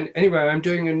 And anyway, I'm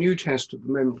doing a new test at the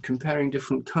moment comparing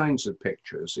different kinds of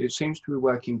pictures. It seems to be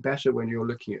working better when you're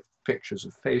looking at pictures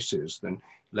of faces than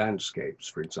landscapes,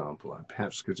 for example,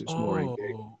 perhaps because it's more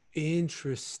engaging.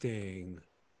 Interesting.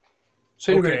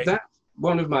 So anyway,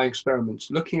 one of my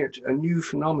experiments looking at a new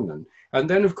phenomenon. And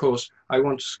then, of course, I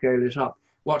want to scale it up.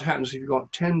 What happens if you've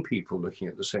got 10 people looking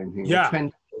at the same thing, or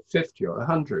 20, or 50, or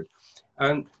 100?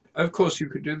 And of course, you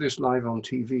could do this live on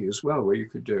TV as well, where you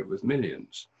could do it with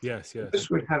millions. Yes, yes. This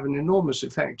would have an enormous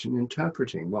effect in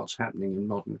interpreting what's happening in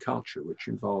modern culture, which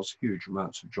involves huge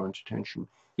amounts of joint attention.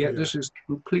 Yet this is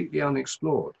completely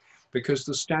unexplored, because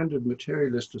the standard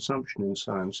materialist assumption in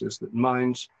science is that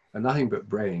minds are nothing but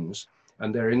brains,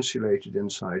 and they're insulated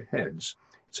inside heads.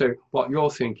 So what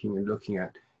you're thinking and looking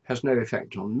at has no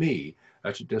effect on me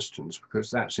at a distance,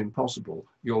 because that's impossible.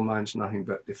 Your mind's nothing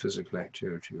but the physical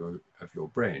activity of your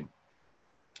brain.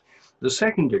 The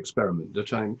second experiment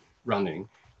that I'm running,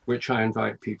 which I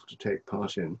invite people to take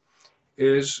part in,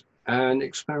 is an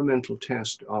experimental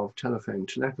test of telephone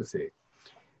telepathy.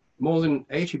 More than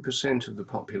 80% of the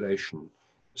population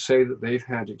say that they've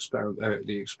had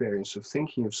the experience of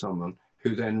thinking of someone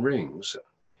who then rings.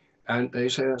 And they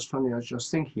say, that's funny, I was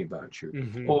just thinking about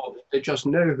you. Or they just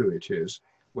know who it is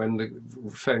when the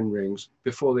phone rings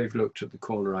before they've looked at the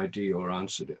caller ID or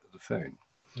answered it at the phone.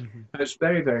 It's a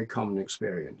very, very common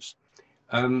experience.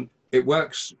 It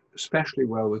works especially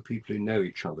well with people who know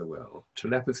each other well.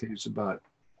 Telepathy is about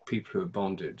people who are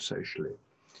bonded socially.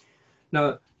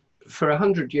 Now, for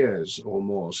 100 years or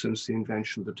more since the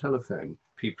invention of the telephone,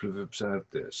 people have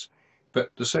observed this.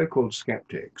 But the so-called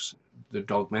skeptics, the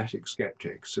dogmatic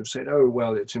skeptics, have said, oh,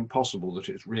 well, it's impossible that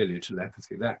it's really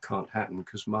telepathy. That can't happen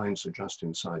because minds are just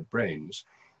inside brains.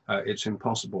 It's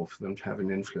impossible for them to have an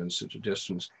influence at a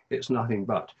distance. It's nothing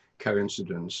but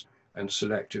coincidence and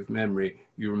selective memory.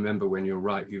 You remember when you're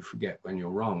right, you forget when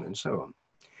you're wrong, and so on.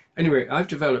 Anyway, I've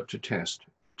developed a test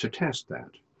to test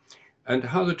that. And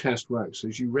how the test works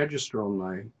is you register on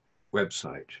my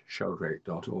website,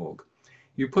 sheldrake.org.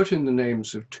 You put in the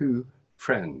names of 2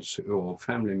 friends or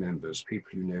family members,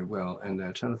 people you know well, and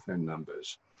their telephone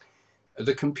numbers.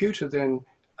 The computer then,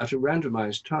 at a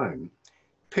randomized time,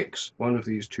 picks one of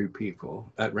these 2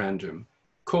 people at random,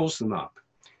 calls them up.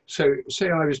 So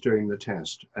say I was doing the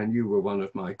test and you were one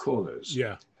of my callers.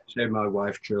 Yeah. Say my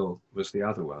wife Jill was the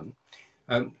other one.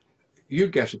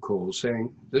 You'd get a call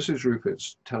saying, this is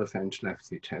Rupert's telephone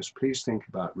telepathy test. Please think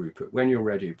about Rupert. When you're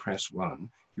ready, press 1.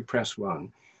 You press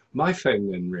 1. My phone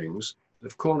then rings. The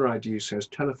caller ID says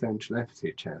telephone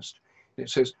telepathy test. It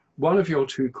says, one of your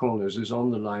 2 callers is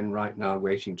on the line right now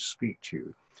waiting to speak to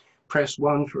you. Press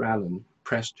 1 for Alan,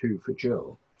 press 2 for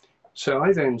Jill. So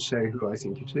I then say who I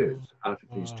think it is out of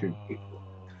these 2 people.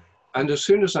 And as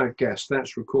soon as I've guessed,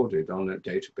 that's recorded on a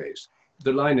database.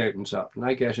 The line opens up and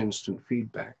I get instant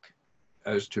feedback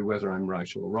as to whether I'm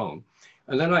right or wrong.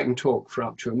 And then I can talk for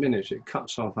up to a minute. It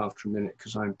cuts off after a minute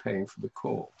because I'm paying for the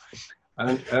call.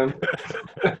 And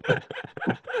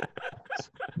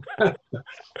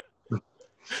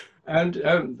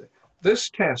this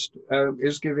test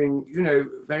is giving,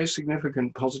 very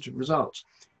significant positive results.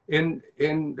 In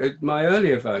my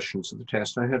earlier versions of the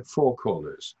test, I had 4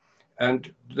 callers,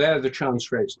 and there the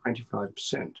chance rate's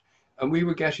 25%. And we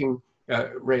were getting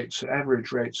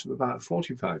average rates of about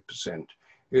 45%,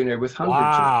 with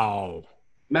hundreds of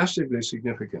massively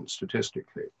significant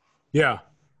statistically. Yeah.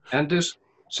 And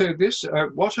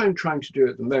what I'm trying to do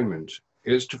at the moment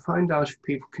is to find out if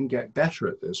people can get better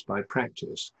at this by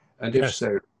practice, and if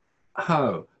so,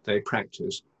 how they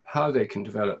practice, how they can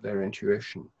develop their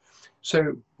intuition.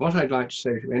 So what I'd like to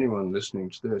say to anyone listening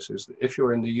to this is that if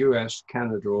you're in the US,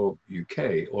 Canada, or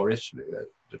UK, or Italy,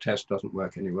 the test doesn't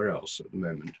work anywhere else at the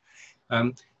moment,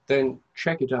 then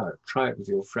check it out, try it with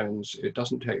your friends. It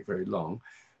doesn't take very long,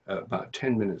 about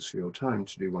 10 minutes of your time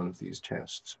to do one of these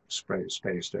tests,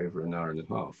 spaced over an hour and a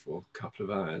half or a couple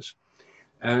of hours.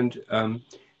 And I'm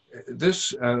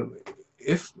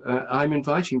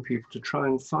inviting people to try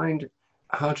and find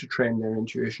how to train their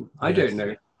intuition. I don't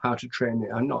know how to train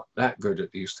it. I'm not that good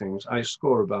at these things. I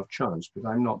score above chance, but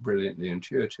I'm not brilliantly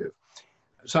intuitive.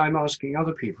 So I'm asking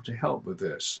other people to help with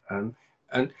this. And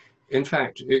in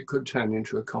fact, it could turn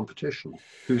into a competition.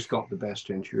 Who's got the best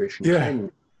intuition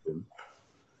training?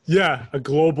 Yeah, a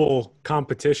global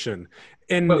competition.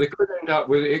 And well, it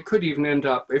could even end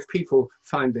up, if people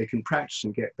find they can practice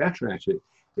and get better at it,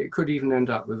 it could even end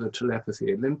up with a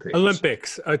telepathy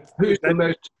Olympics. Who's the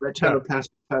most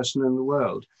telepathic person in the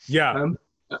world? Yeah.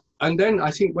 And then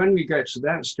I think when we get to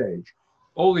that stage,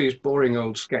 all these boring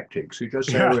old skeptics who just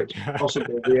say, oh, it's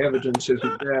impossible, the evidence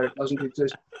isn't there, it doesn't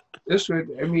exist.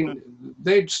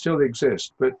 They'd still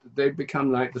exist, but they'd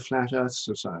become like the Flat Earth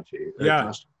Society.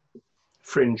 Just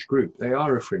fringe group. They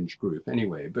are a fringe group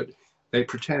anyway, but they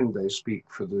pretend they speak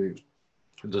for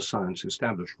the science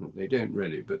establishment. They don't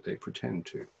really, but they pretend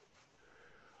to.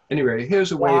 Anyway,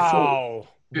 here's a way forward.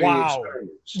 doing Wow.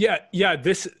 experiments.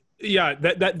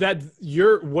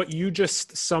 What you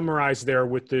just summarized there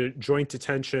with the joint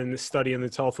attention study and the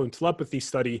telephone telepathy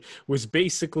study was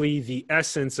basically the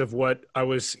essence of what I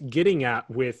was getting at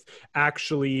with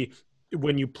actually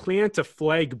when you plant a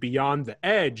flag beyond the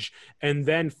edge, and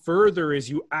then further is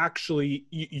you actually,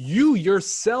 you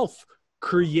yourself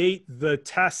create the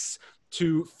tests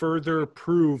to further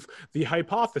prove the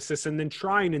hypothesis, and then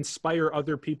try and inspire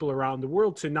other people around the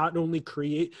world to not only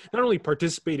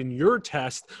participate in your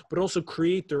test, but also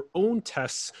create their own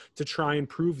tests to try and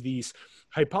prove these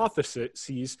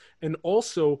hypotheses. And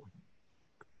also,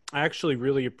 I actually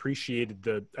really appreciated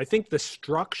the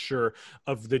structure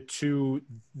of the two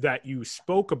that you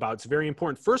spoke about. It's very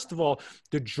important. First of all,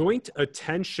 the joint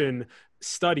attention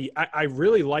study, I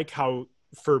really like how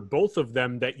for both of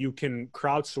them that you can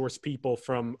crowdsource people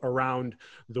from around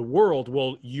the world.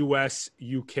 Well, US,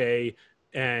 UK,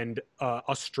 and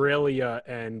Australia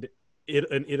and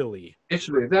Italy.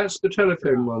 Italy, that's the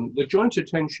telephone one. The joint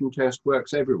attention test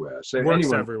works everywhere. So Works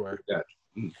anyone everywhere. can do that.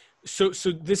 Mm. So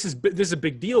this is a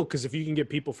big deal, because if you can get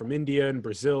people from India and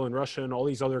Brazil and Russia and all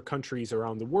these other countries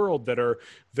around the world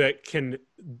that can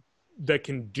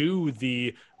do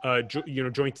the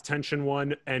joint attention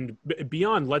one and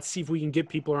beyond, let's see if we can get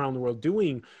people around the world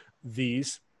doing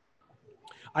these.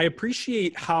 I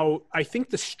appreciate how, I think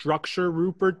the structure,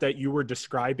 Rupert, that you were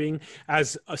describing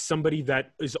as somebody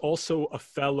that is also a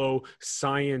fellow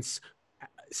scientist,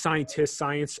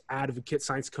 science advocate,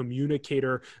 science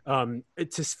communicator,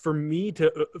 for me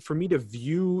to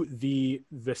view the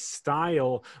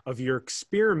style of your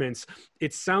experiments,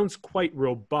 it sounds quite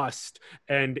robust,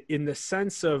 and in the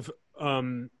sense of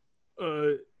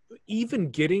even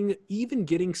getting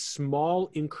small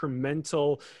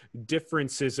incremental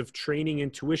differences of training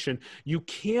intuition. You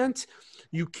can't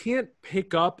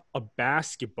pick up a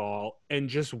basketball and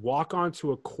just walk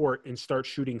onto a court and start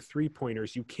shooting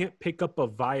 3-pointers. You can't pick up a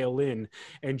violin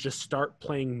and just start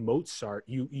playing Mozart.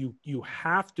 You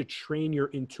have to train your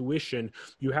intuition.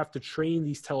 You have to train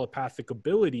these telepathic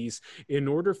abilities in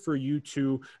order for you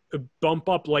to bump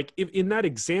up. Like in that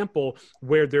example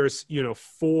where there's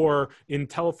 4 in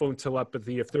telephone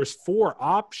telepathy, if there's 4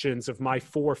 options of my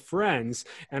 4 friends,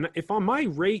 and if my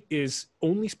rate is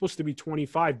only supposed to be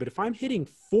 25, but if I'm hitting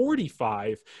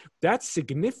 45, that's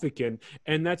significant.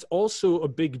 And that's also a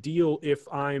big deal if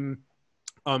I'm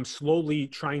slowly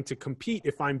trying to compete,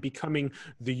 if I'm becoming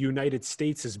the United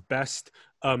States' best,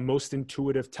 most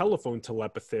intuitive telephone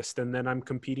telepathist, and then I'm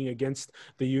competing against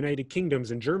the United Kingdoms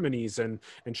and Germany's and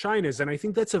China's. And I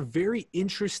think that's a very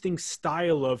interesting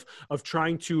style of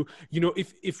trying to,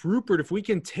 if Rupert, if we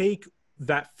can take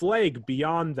that flag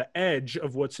beyond the edge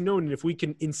of what's known, and if we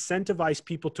can incentivize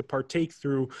people to partake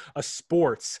through a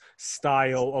sports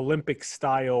style, Olympic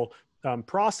style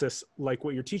process like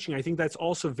what you're teaching, I think that's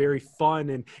also very fun,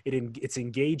 and it's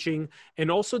engaging. And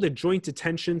also the joint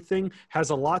attention thing has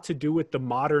a lot to do with the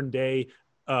modern day.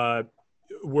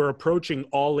 We're approaching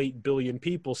all 8 billion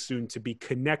people soon to be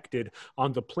connected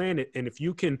on the planet. And if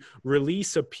you can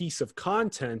release a piece of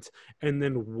content and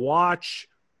then watch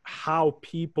how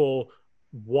people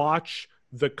watch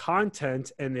the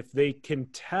content, and if they can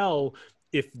tell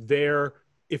if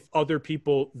other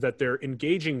people that they're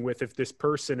engaging with, if this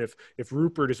person, if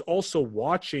Rupert is also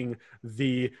watching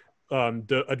the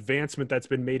advancement that's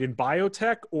been made in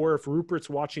biotech, or if Rupert's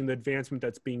watching the advancement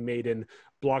that's being made in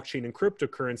blockchain and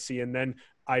cryptocurrency, and then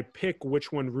I pick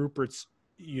which one Rupert's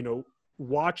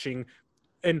watching.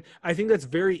 And I think that's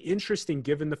very interesting,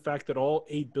 given the fact that all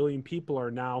 8 billion people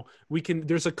are now,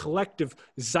 there's a collective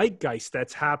zeitgeist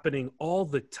that's happening all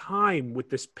the time with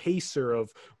this pacer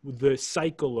of the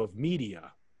cycle of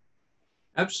media.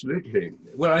 Absolutely.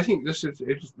 Well, I think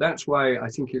that's why I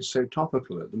think it's so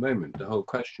topical at the moment, the whole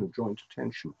question of joint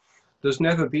attention. There's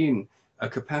never been a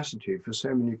capacity for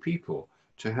so many people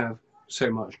to have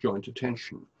so much joint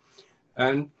attention.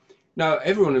 And now,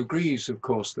 everyone agrees, of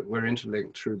course, that we're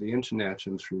interlinked through the internet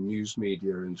and through news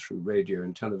media and through radio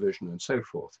and television and so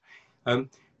forth.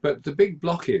 But the big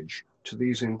blockage to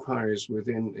these inquiries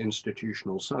within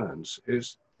institutional science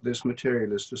is this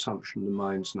materialist assumption the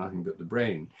mind's nothing but the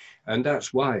brain. And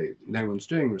that's why no one's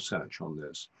doing research on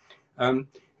this.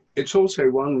 It's also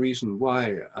one reason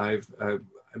why I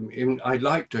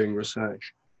like doing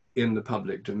research in the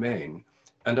public domain.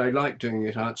 And I like doing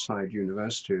it outside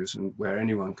universities and where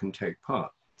anyone can take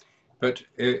part. But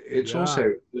it's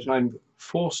also that I'm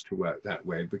forced to work that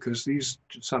way because these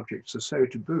subjects are so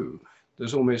taboo.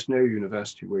 There's almost no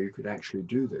university where you could actually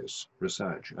do this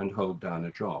research and hold down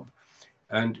a job.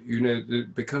 And,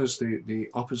 because the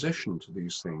opposition to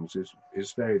these things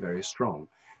is very, very strong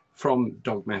from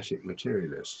dogmatic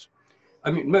materialists.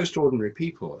 I mean, most ordinary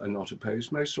people are not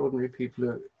opposed. Most ordinary people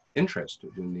are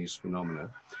interested in these phenomena.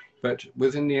 But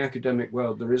within the academic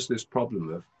world, there is this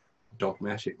problem of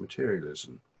dogmatic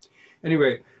materialism.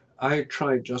 Anyway, I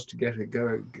tried just to get a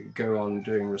go on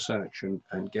doing research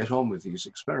and get on with these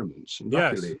experiments. And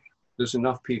Yes. luckily, there's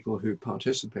enough people who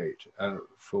participate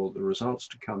for the results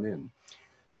to come in.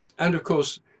 And of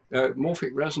course,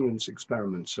 morphic resonance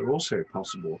experiments are also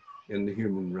possible in the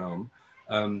human realm.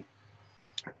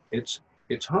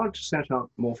 It's hard to set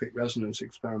up morphic resonance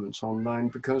experiments online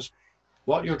because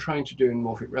what you're trying to do in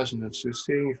morphic resonance is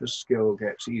seeing if a skill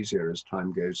gets easier as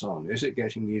time goes on. Is it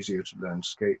getting easier to learn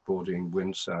skateboarding,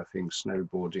 windsurfing,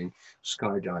 snowboarding,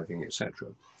 skydiving, etc.?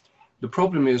 The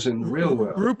problem is in the real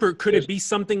world. Rupert, could it be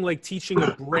something like teaching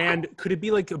could it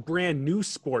be like a brand new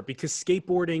sport? Because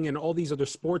skateboarding and all these other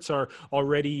sports are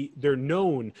already, they're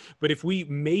known. But if we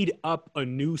made up a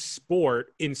new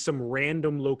sport in some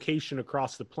random location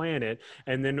across the planet,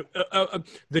 and then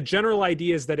the general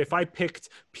idea is that if I picked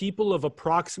people of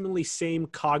approximately same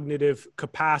cognitive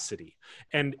capacity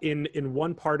and in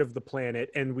one part of the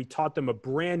planet, and we taught them a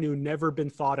brand new, never been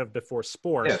thought of before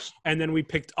sport, Yes. and then we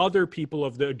picked other people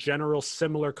of the general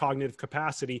similar cognitive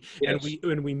capacity, Yes.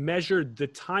 and we measured the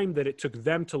time that it took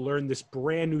them to learn this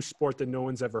brand new sport that no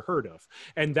one's ever heard of.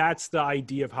 And that's the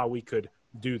idea of how we could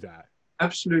do that.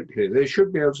 Absolutely. They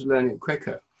should be able to learn it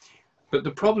quicker. But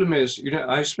the problem is, you know,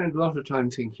 I spend a lot of time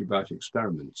thinking about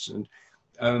experiments. And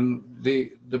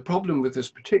the problem with this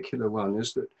particular one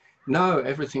is that now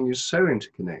everything is so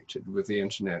interconnected with the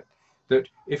internet that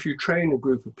if you train a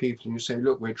group of people and you say,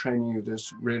 look, we're training you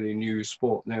this really new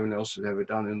sport no one else has ever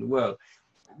done in the world,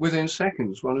 within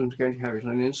seconds, one of them's going to have it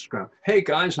on Instagram. Hey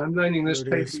guys, I'm learning this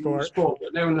totally new sport,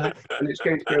 but no one has, and it's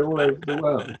going to go all over the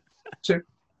world. So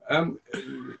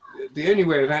the only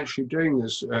way of actually doing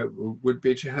this would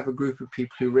be to have a group of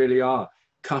people who really are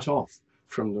cut off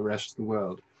from the rest of the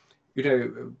world. You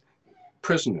know,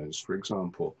 prisoners, for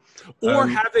example. Or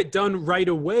have it done right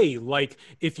away. Like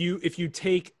if you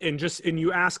take and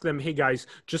you ask them, hey guys,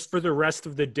 just for the rest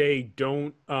of the day,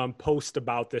 don't post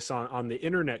about this on the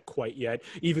internet quite yet,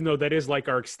 even though that is like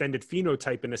our extended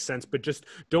phenotype in a sense, but just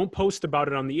don't post about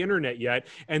it on the internet yet.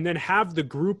 And then have the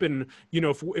group in, you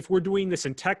know, if we're doing this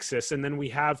in Texas and then we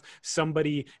have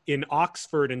somebody in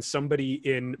Oxford and somebody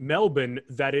in Melbourne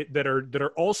that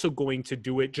are also going to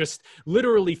do it just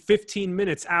literally 15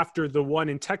 minutes after the one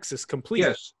in Texas complete.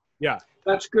 Yes. Yeah.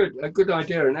 That's good. A good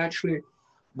idea. And actually,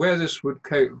 where this would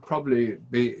probably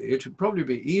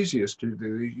be easiest to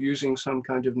do using some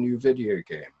kind of new video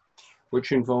game,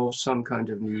 which involves some kind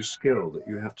of new skill that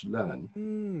you have to learn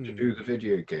to do the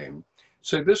video game.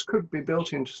 So this could be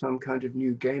built into some kind of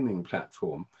new gaming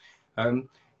platform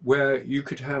where you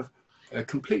could have a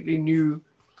completely new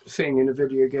thing in a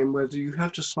video game where you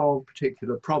have to solve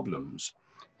particular problems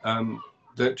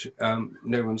that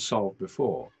no one solved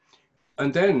before.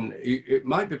 And then it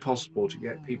might be possible to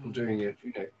get people doing it,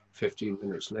 you know, 15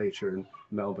 minutes later in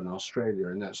Melbourne, Australia,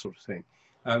 and that sort of thing,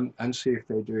 and see if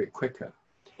they do it quicker.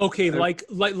 Okay,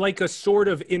 like a sort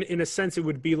of in a sense, it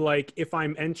would be like if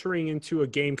I'm entering into a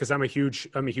game, because I'm a huge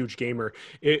gamer,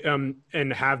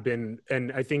 and have been,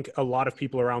 and I think a lot of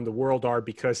people around the world are,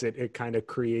 because it kind of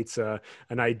creates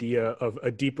an idea of a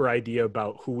deeper idea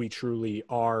about who we truly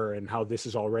are and how this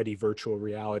is already virtual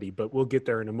reality. But we'll get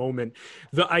there in a moment.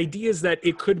 The idea is that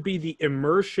it could be the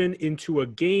immersion into a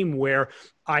game where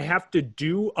I have to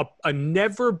do a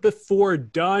never before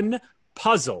done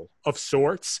puzzle of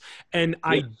sorts, and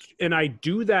I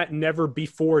do that never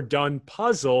before done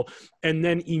puzzle, and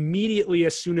then immediately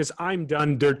as soon as I'm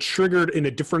done, they're triggered in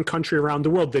a different country around the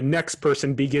world. The next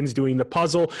person begins doing the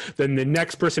puzzle, then the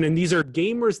next person, and these are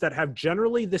gamers that have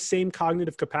generally the same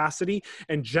cognitive capacity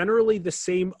and generally the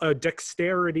same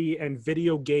dexterity and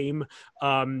video game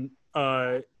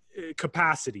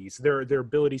capacities. Their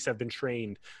abilities have been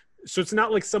trained. So it's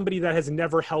not like somebody that has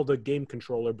never held a game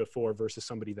controller before versus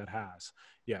somebody that has.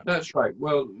 Yeah, that's right.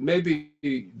 Well, maybe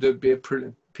there'd be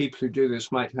people who do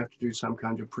this might have to do some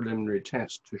kind of preliminary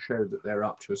test to show that they're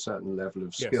up to a certain level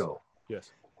of skill.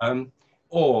 Yes.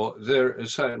 Or there are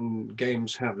certain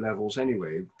games have levels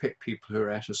anyway. Pick people who are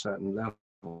at a certain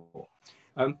level.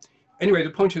 Anyway,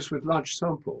 the point is with large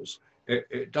samples,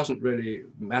 it doesn't really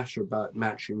matter about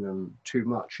matching them too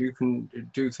much. You can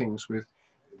do things with,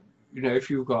 you know, if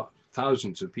you've got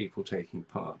thousands of people taking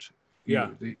part,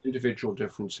 the individual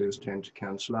differences tend to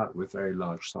cancel out with very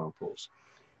large samples,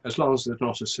 as long as there's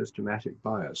not a systematic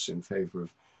bias in favor of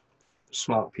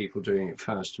smart people doing it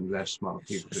first and less smart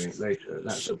people doing it later.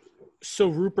 So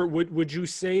Rupert, would you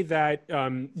say that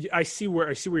I see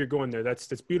where you're going there? That's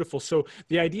beautiful. So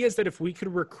the idea is that if we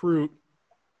could recruit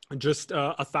just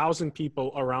 1,000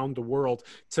 people around the world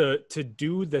to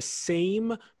do the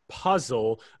same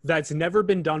puzzle that's never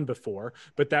been done before,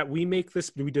 but that we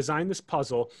design this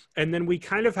puzzle, and then we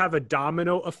kind of have a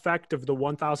domino effect of the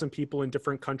 1,000 people in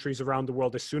different countries around the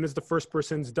world. As soon as the first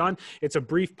person's done, it's a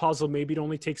brief puzzle. Maybe it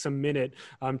only takes a minute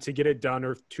to get it done,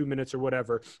 or 2 minutes or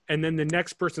whatever. And then the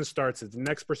next person starts it. The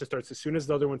next person starts as soon as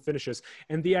the other one finishes.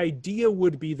 And the idea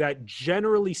would be that,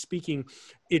 generally speaking,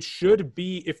 it should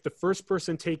be, if the first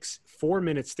person takes 4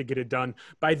 minutes to get it done,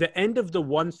 by the end of the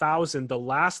 1,000, the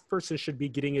last person should be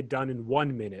getting it done in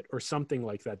 1 minute or something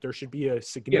like that. There should be a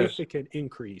significant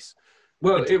increase.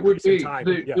 Well, it would be,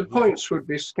 the points would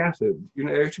be scattered. You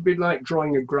know, it would be like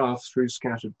drawing a graph through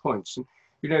scattered points. And,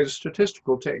 you know, the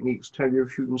statistical techniques tell you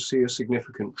if you can see a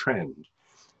significant trend.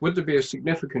 Would there be a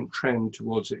significant trend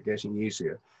towards it getting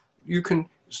easier?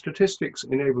 Statistics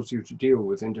enables you to deal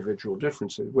with individual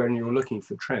differences when you're looking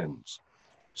for trends.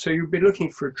 So you'd be looking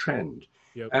for a trend.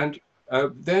 Yep. And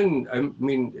then, I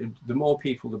mean, the more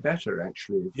people, the better,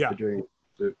 actually, if you're doing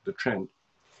the trend.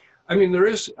 I mean,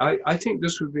 I think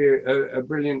this would be a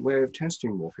brilliant way of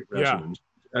testing morphic resonance.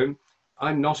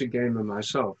 I'm not a gamer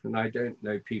myself, and I don't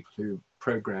know people who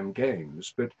program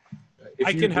games, but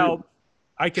I can help.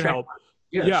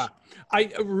 Yes. Yeah.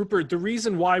 Rupert, the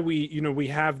reason why we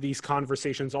have these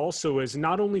conversations also is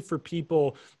not only for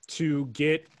people to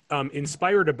get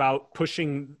inspired about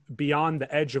pushing beyond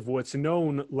the edge of what's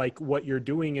known, like what you're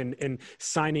doing, and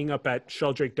signing up at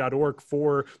sheldrake.org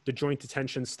for the joint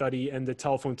attention study and the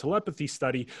telephone telepathy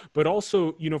study, but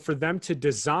also, for them to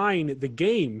design the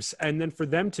games, and then for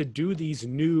them to do these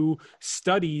new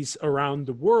studies around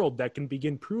the world that can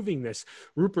begin proving this.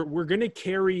 Rupert, we're going to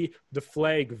carry the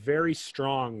flag very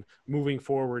strong moving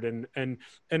forward. And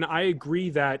I agree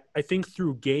that, I think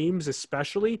through games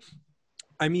especially,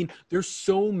 I mean, there's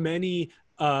so many,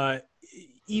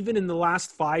 even in the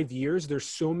last 5 years, there's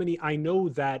so many. I know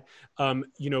that,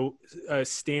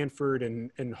 Stanford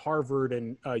and Harvard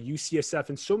and UCSF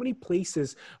and so many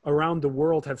places around the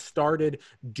world have started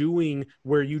doing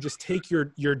where you just take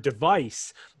your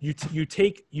device, you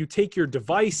take your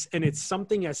device, and it's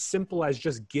something as simple as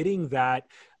just getting that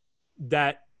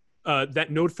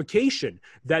notification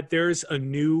that there's a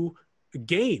new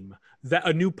game, that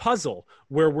a new puzzle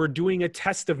where we're doing a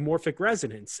test of morphic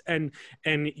resonance, and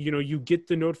you get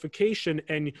the notification,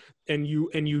 and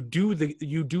you do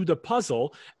the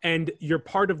puzzle, and you're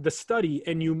part of the study,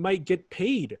 and you might get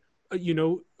paid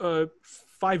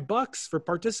 $5 for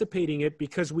participating it,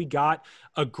 because we got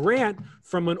a grant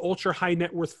from an ultra high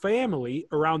net worth family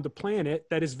around the planet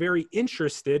that is very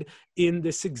interested in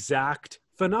this exact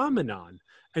phenomenon.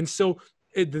 And so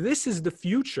this is the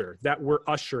future that we're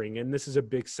ushering, and this is a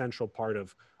big central part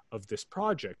of this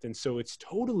project. And so it's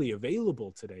totally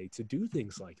available today to do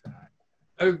things like that.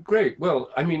 Oh, great. Well,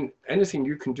 I mean, anything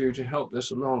you can do to help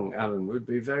this along, Alan, would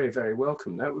be very, very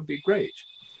welcome. That would be great.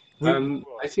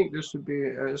 I think this would be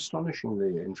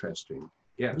astonishingly interesting.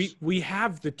 Yes. We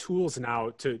have the tools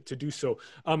now to do so.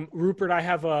 Rupert, I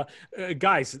have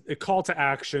guys, a call to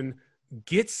action.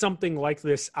 Get something like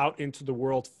this out into the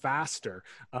world faster,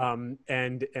 and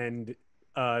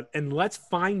let's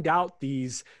find out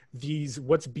these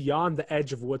what's beyond the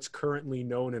edge of what's currently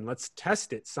known, and let's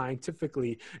test it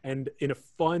scientifically and in a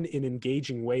fun and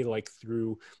engaging way, like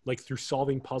through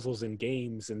solving puzzles and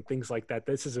games and things like that.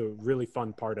 This is a really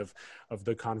fun part of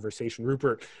the conversation.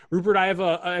 Rupert, I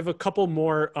have a couple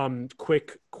more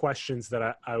quick questions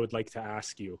that I would like to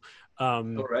ask you. All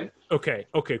right. Okay,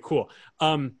 cool.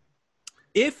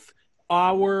 If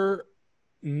our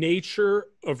nature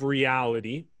of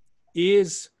reality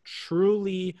is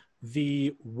truly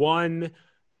the one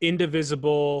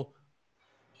indivisible,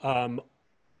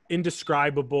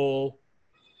 indescribable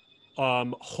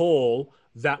whole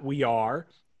that we are,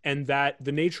 and that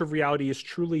the nature of reality is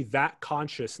truly that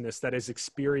consciousness that is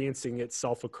experiencing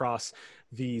itself across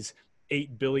these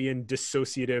 8 billion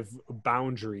dissociative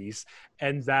boundaries,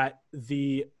 and that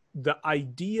the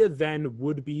idea then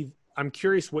would be, I'm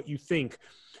curious what you think.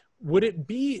 Would it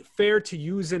be fair to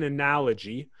use an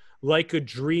analogy like a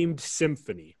dreamed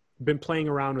symphony? I've been playing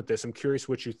around with this. I'm curious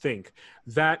what you think.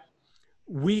 That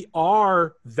we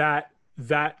are that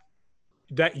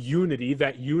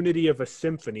unity of a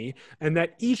symphony, and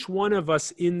that each one of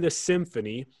us in the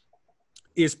symphony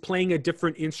is playing a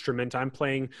different instrument. I'm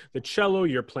playing the cello,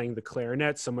 you're playing the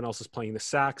clarinet, someone else is playing the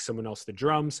sax, someone else the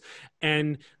drums,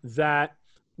 and that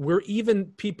we're even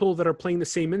people that are playing the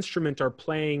same instrument are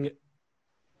playing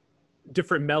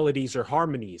different melodies or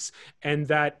harmonies, and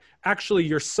that actually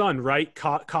your son, right,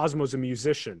 Cosmo's a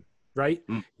musician, right?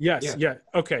 Yes, yeah.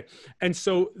 Okay. And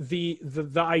so the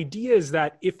idea is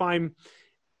that if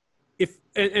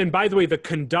and by the way, the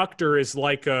conductor is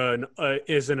like an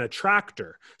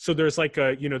attractor. So there's like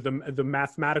the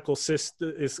mathematical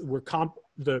system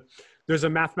there's a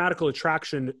mathematical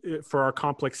attraction for our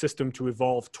complex system to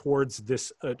evolve towards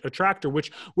this attractor,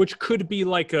 which could be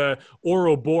like a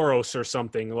Ouroboros or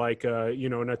something, like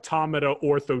an automata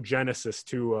orthogenesis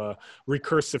to a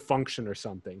recursive function or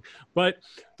something. But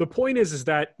the point is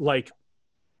that, like,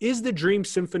 is the dream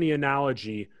symphony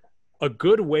analogy a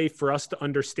good way for us to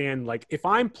understand, like, if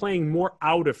I'm playing more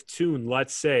out of tune,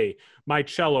 let's say my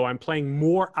cello, I'm playing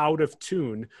more out of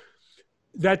tune,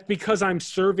 that's because I'm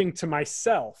serving to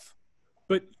myself.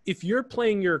 But if you're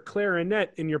playing your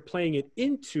clarinet and you're playing it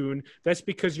in tune, that's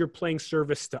because you're playing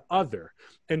service to other.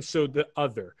 And so the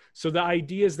other. So the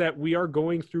idea is that we are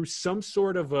going through some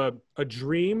sort of a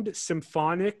dreamed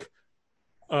symphonic,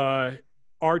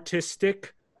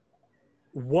 artistic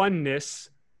oneness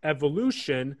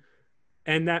evolution,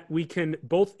 and that we can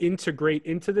both integrate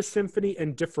into the symphony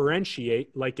and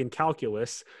differentiate, like in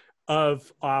calculus,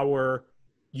 of our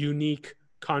unique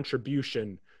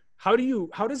contribution. How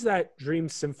does that dream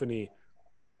symphony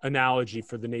analogy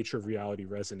for the nature of reality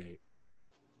resonate?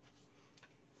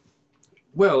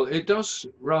 Well, it does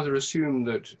rather assume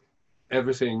that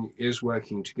everything is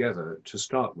working together to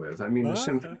start with. I mean, the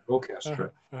symphony orchestra,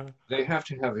 they have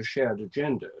to have a shared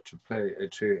agenda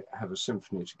to have a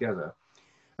symphony together.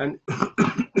 And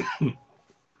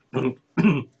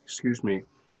excuse me,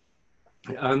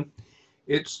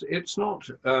 it's not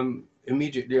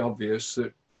immediately obvious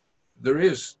that there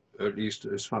is, at least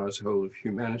as far as the whole of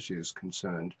humanity is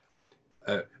concerned,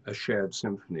 a shared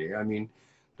symphony. I mean,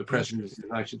 the President of the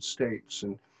United States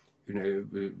and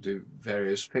the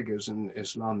various figures in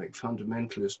Islamic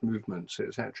fundamentalist movements,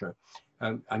 etc.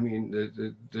 I mean,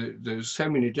 there's so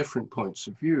many different points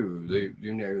of view.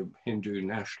 The Hindu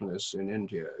nationalists in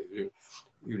India,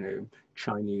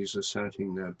 Chinese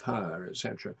asserting their power,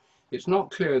 etc. It's not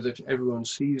clear that everyone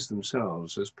sees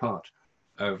themselves as part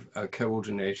of a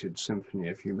coordinated symphony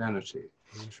of humanity.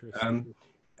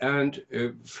 And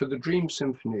for the Dream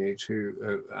Symphony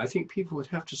to, I think people would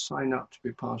have to sign up to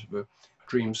be part of a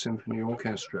Dream Symphony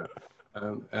orchestra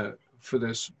for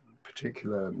this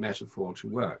particular metaphor to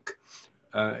work.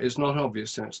 It's not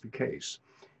obvious that's the case.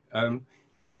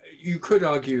 You could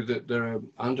argue that there are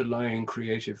underlying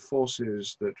creative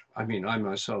forces that, I mean, I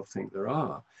myself think there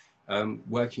are,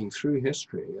 working through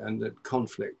history, and that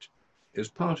conflict is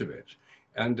part of it,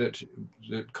 and that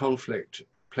conflict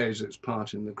plays its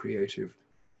part in the creative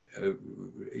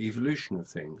evolution of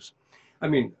things. I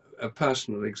mean, a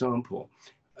personal example,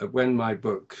 when my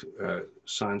book,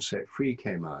 Science Set Free,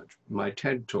 came out, my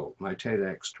TED talk, my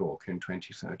TEDx talk in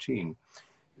 2013,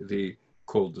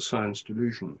 called The Science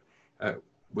Delusion,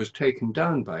 was taken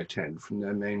down by TED from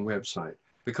their main website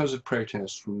because of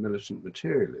protests from militant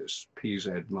materialists,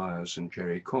 P.Z. Myers and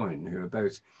Jerry Coyne, who are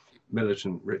both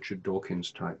militant Richard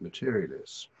Dawkins type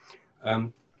materialists.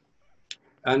 And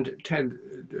TED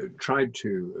tried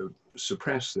to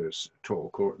suppress this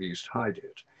talk, or at least hide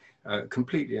it,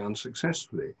 completely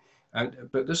unsuccessfully.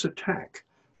 But this attack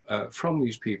from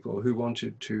these people who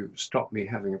wanted to stop me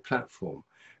having a platform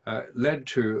led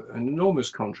to an enormous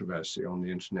controversy on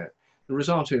the internet. The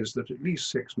result is that at least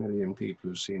 6 million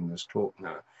people have seen this talk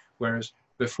now, whereas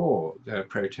before their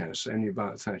protests, only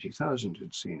about 30,000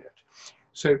 had seen it.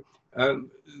 So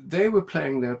they were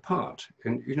playing their part.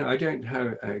 And, I don't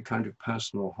have a kind of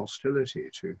personal hostility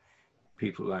to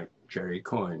people like Jerry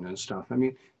Coyne and stuff. I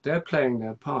mean, they're playing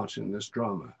their part in this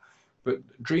drama. But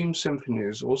dream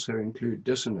symphonies also include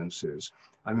dissonances.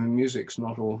 I mean, music's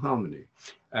not all harmony.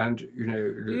 And,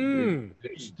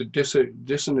 the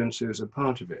dissonances are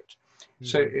part of it.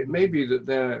 So it may be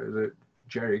that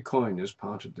Jerry Coyne is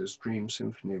part of this dream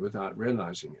symphony without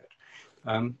realizing it.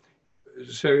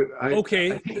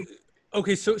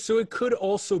 Okay, so it could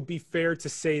also be fair to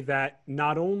say that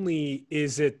not only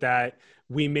is it that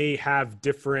we may have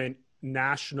different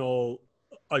national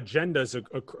agendas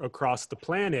across the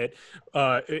planet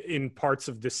in parts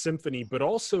of the symphony, but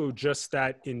also just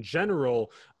that in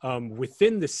general,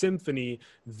 within the symphony,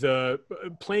 the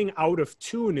playing out of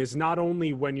tune is not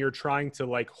only when you're trying to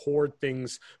like hoard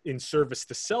things in service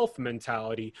to self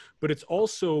mentality, but it's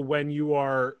also when you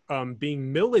are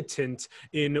being militant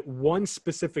in one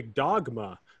specific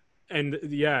dogma. And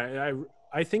yeah,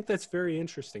 I think that's very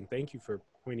interesting. Thank you for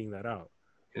pointing that out.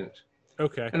 Yes.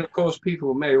 Okay. And of course,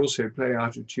 people may also play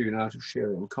out of tune out of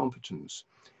sheer incompetence.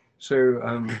 So,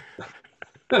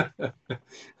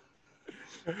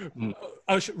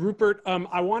 Rupert,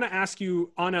 I want to ask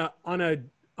you on a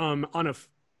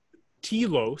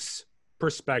Telos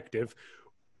perspective,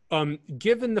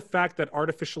 given the fact that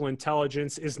artificial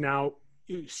intelligence is now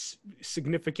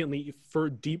significantly for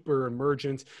deeper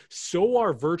emergence, so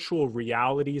are virtual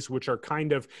realities, which are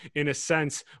kind of, in a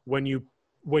sense, when you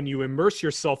immerse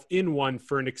yourself in one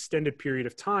for an extended period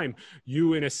of time,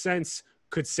 you in a sense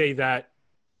could say that,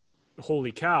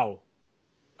 holy cow,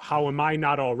 how am I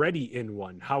not already in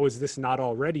one? How is this not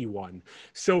already one?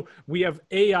 So we have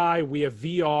AI, we have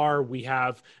VR, we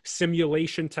have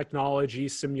simulation technology,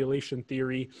 simulation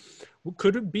theory.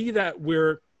 Could it be that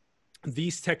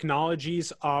these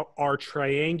technologies are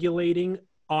triangulating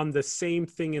on the same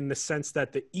thing, in the sense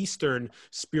that the Eastern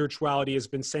spirituality has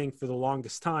been saying for the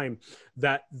longest time,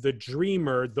 that the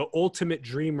dreamer, the ultimate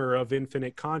dreamer of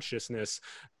infinite consciousness,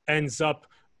 ends up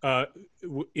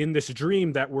in this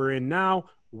dream that we're in now,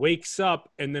 wakes up,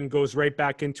 and then goes right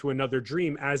back into another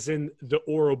dream, as in the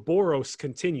Ouroboros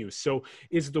continues. So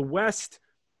is the West,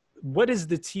 what is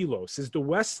the telos? Is the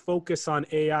West focus on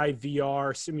AI,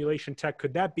 VR, simulation tech?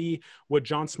 Could that be what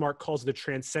John Smart calls the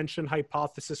transcension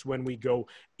hypothesis, when we go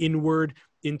inward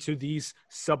into these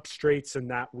substrates, and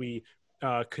that we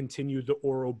continue the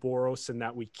Ouroboros, and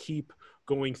that we keep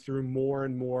going through more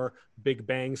and more big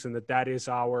bangs, and that's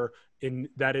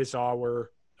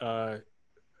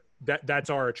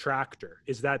our attractor?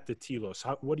 Is that the telos?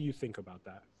 What do you think about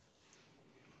that?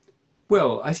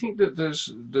 Well, I think that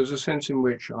there's a sense in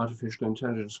which artificial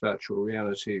intelligence, virtual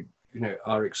reality,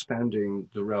 are expanding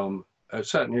the realm,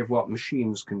 certainly of what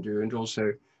machines can do, and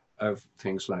also of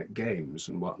things like games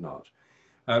and whatnot.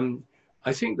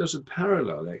 I think there's a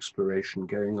parallel exploration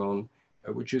going on,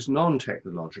 which is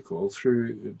non-technological,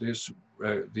 through this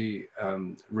the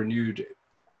renewed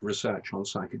research on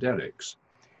psychedelics.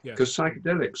 Yes. Because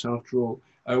psychedelics, after all,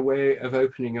 are a way of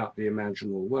opening up the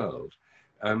imaginal world.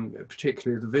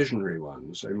 Particularly the visionary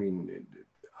ones. I mean,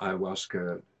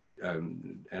 ayahuasca,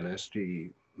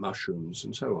 LSD, mushrooms,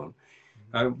 and so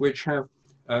on, which have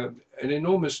an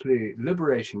enormously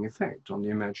liberating effect on the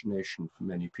imagination for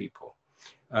many people.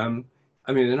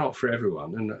 I mean, they're not for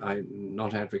everyone, and I'm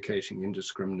not advocating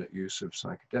indiscriminate use of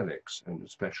psychedelics, and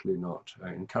especially not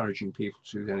encouraging people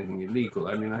to do anything illegal.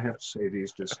 I mean, I have to say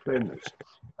these disclaimers.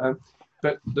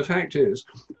 But the fact is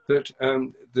that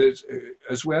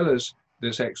as well as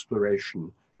this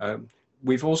exploration,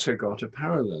 we've also got a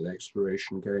parallel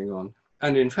exploration going on.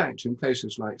 And in fact, in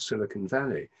places like Silicon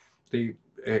Valley, the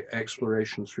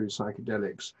exploration through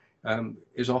psychedelics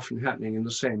is often happening in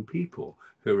the same people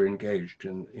who are engaged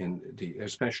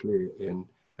especially in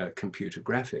computer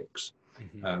graphics,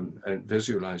 and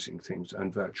visualizing things,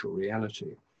 and virtual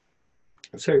reality.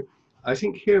 So I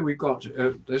think here we've got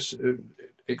this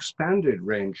expanded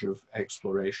range of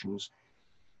explorations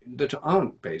that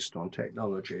aren't based on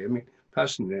technology. I mean,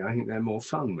 personally, I think they're more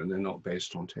fun when they're not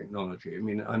based on technology. I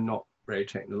mean, I'm not very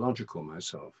technological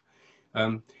myself.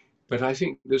 But I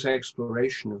think this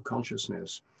exploration of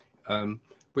consciousness,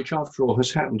 which after all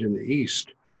has happened in the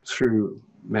East through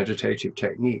meditative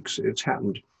techniques, it's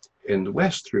happened in the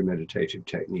West through meditative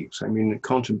techniques. I mean,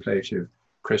 contemplative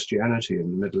Christianity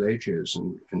in the Middle Ages,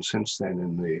 and since then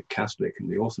in the Catholic and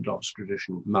the Orthodox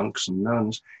tradition, monks and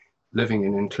nuns living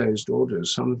in enclosed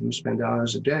orders, some of them spend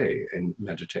hours a day in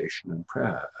meditation and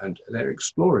prayer, and they're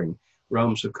exploring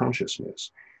realms of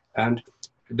consciousness. And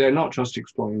they're not just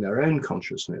exploring their own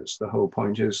consciousness. The whole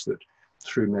point is that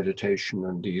through meditation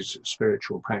and these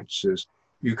spiritual practices,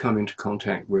 you come into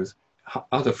contact with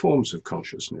other forms of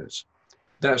consciousness.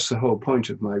 That's the whole point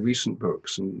of my recent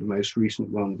books, and the most recent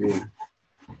one being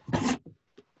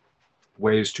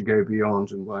Ways to Go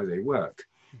Beyond and Why They Work.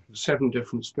 7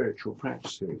 different spiritual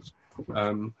practices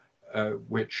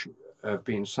which have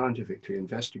been scientifically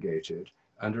investigated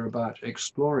and are about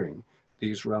exploring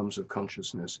these realms of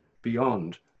consciousness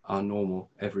beyond our normal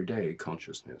everyday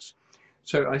consciousness.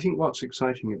 So I think what's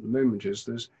exciting at the moment is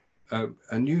there's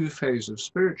a new phase of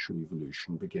spiritual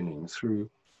evolution beginning through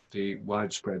the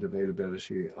widespread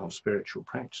availability of spiritual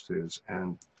practices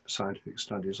and scientific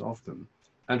studies of them,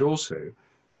 and also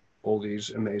all these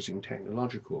amazing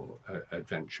technological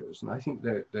adventures. And I think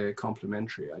they're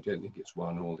complementary. I don't think it's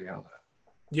one or the other.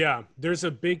 Yeah, there's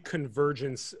a big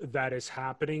convergence that is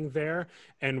happening there.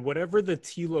 And whatever the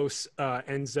telos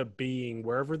ends up being,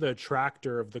 wherever the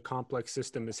attractor of the complex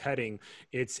system is heading,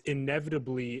 it's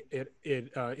inevitably,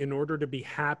 in order to be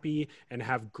happy and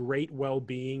have great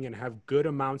well-being and have good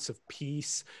amounts of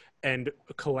peace and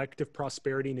collective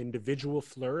prosperity and individual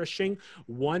flourishing,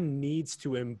 one needs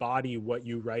to embody what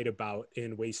you write about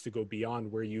in Ways to Go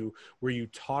Beyond, where you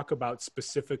talk about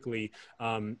specifically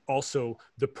also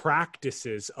the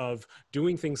practices of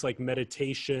doing things like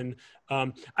meditation.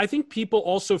 I think people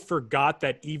also forgot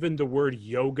that even the word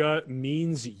yoga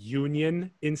means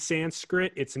union in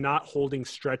Sanskrit. It's not holding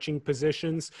stretching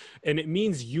positions, and it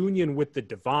means union with the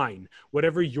divine,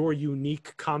 whatever your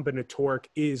unique combinatoric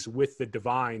is with the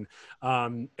divine.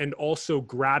 And also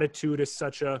gratitude is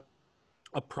such a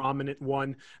prominent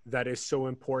one that is so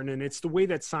important. And it's the way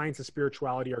that science and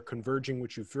spirituality are converging,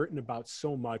 which you've written about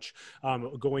so much,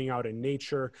 going out in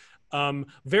nature.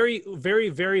 Very, very,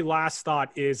 very last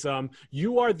thought is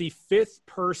you are the 5th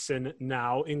person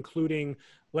now, including,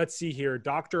 let's see here,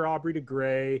 Dr. Aubrey de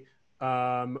Grey,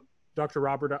 Dr.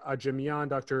 Robert Ajemian,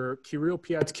 Dr. Kirill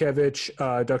Pietkevich,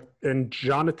 and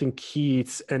Jonathan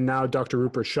Keats, and now Dr.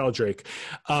 Rupert Sheldrake.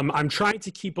 I'm trying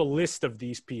to keep a list of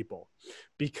these people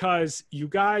because you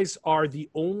guys are the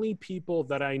only people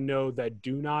that I know that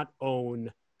do not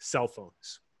own cell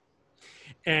phones.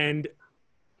 And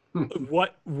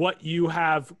what you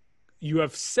have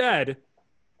said,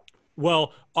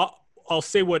 well, I'll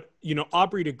say what,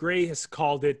 Aubrey de Grey has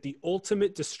called it the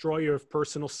ultimate destroyer of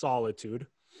personal solitude.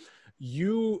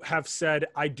 You have said,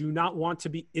 I do not want to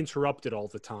be interrupted all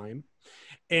the time.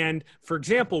 And for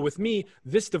example, with me,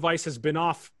 this device has been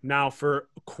off now for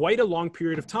quite a long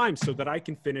period of time so that I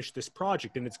can finish this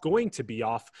project. And it's going to be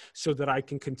off so that I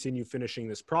can continue finishing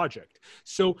this project.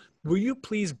 So will you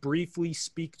please briefly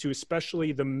speak to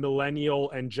especially the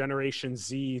millennial and Generation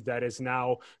Z that is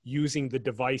now using the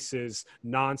devices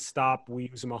nonstop? We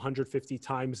use them 150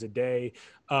 times a day.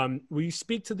 Will you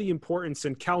speak to the importance?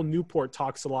 And Cal Newport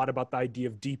talks a lot about the idea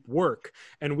of deep work.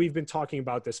 And we've been talking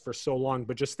about this for so long,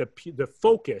 but just the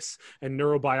focus, and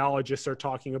neurobiologists are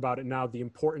talking about it now, the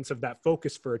importance of that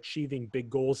focus for achieving big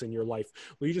goals in your life.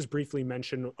 Will you just briefly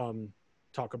mention,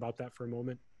 talk about that for a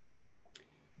moment?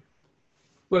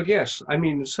 Well, yes. I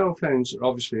mean, cell phones are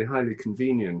obviously highly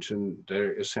convenient and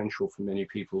they're essential for many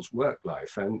people's work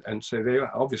life. And so they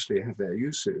obviously have their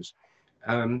uses.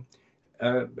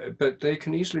 But they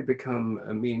can easily become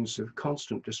a means of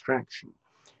constant distraction.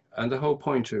 And the whole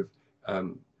point of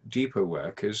deeper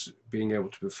work is being able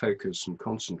to focus and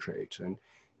concentrate, and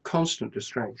constant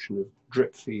distraction of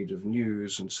drip feed of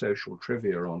news and social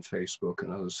trivia on Facebook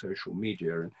and other social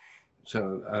media. And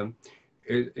so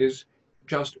it is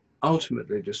just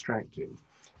ultimately distracting.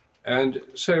 And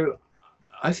so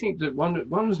I think that one of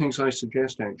the things I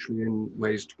suggest actually in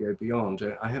Ways to Go Beyond,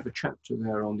 I have a chapter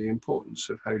there on the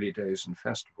importance of holy days and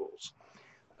festivals.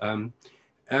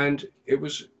 And it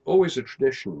was always a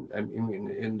tradition,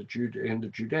 in the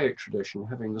Judaic tradition,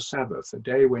 having the Sabbath, a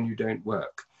day when you don't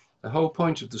work. The whole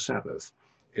point of the Sabbath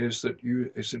is that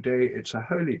it's a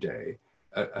holy day.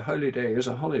 A holy day is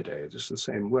a holiday. It's the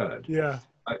same word. Yeah.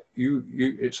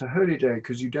 It's a holy day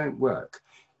because you don't work.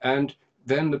 And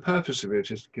then the purpose of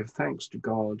it is to give thanks to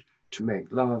God, to make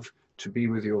love, to be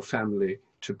with your family,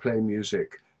 to play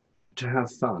music, to have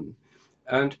fun.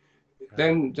 And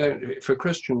then for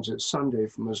Christians, it's Sunday,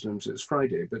 for Muslims, it's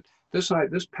Friday. But this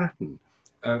pattern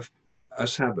of a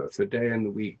Sabbath, a day in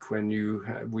the week when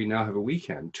we now have a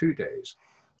weekend, 2 days.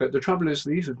 But the trouble is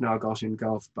these have now got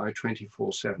engulfed by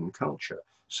 24/7 culture.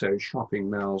 So shopping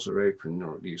malls are open,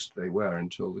 or at least they were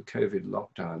until the COVID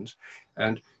lockdowns.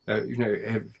 And,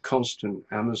 constant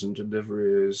Amazon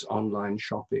deliveries, online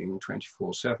shopping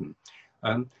 24/7.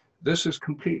 This has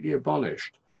completely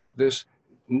abolished this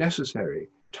necessary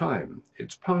time.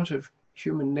 It's part of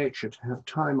human nature to have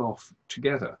time off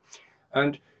together.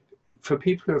 And for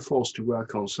people who are forced to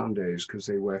work on Sundays because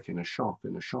they work in a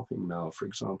shopping mall, for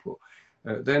example,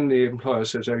 then the employer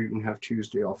says, oh, you can have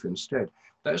Tuesday off instead.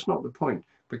 That's not the point,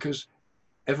 because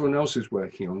everyone else is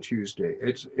working on Tuesday.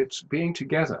 It's being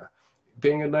together,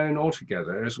 being alone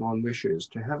altogether as one wishes,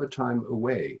 to have a time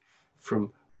away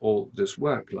from all this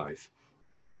work life.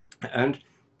 And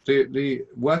the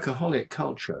workaholic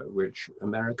culture, which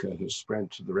America has spread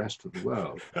to the rest of the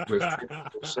world with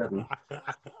 24/7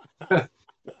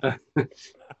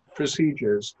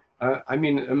 procedures.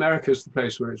 America is the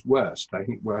place where it's worst. I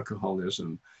think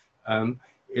workaholism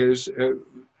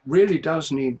really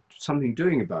does need something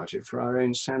doing about it for our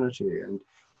own sanity. And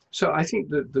so I think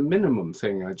that the minimum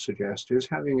thing I'd suggest is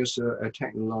having a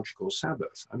technological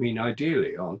Sabbath.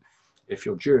 Ideally if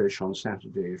you're Jewish on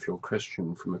Saturday, if you're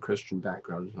Christian from a Christian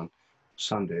background on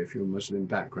Sunday, if you're a Muslim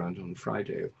background on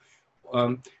Friday.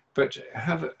 But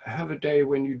have a day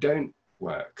when you don't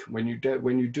work, when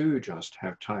you do just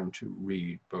have time to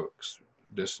read books,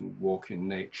 listen, walk in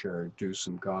nature, do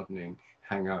some gardening,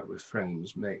 hang out with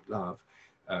friends, make love.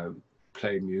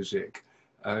 play music,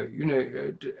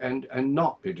 and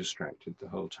not be distracted the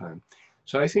whole time.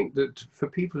 So I think that for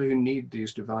people who need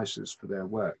these devices for their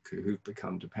work, who've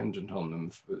become dependent on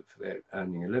them for their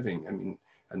earning a living, I mean,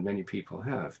 and many people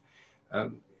have,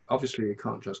 obviously you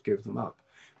can't just give them up.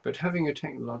 But having a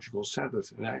technological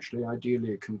Sabbath and actually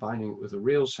ideally combining it with a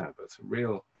real Sabbath, a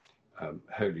real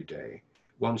holy day,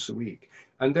 once a week,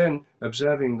 and then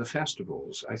observing the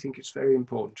festivals, I think it's very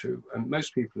important to, and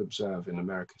most people observe in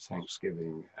America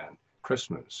Thanksgiving and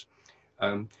Christmas.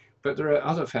 But there are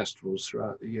other festivals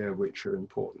throughout the year which are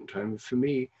important. For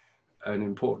me, an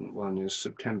important one is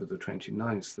September the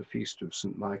 29th, the Feast of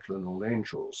St. Michael and All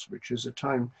Angels, which is a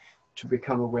time to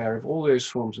become aware of all those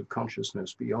forms of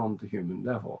consciousness beyond the human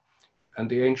level. And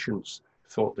the ancients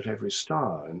thought that every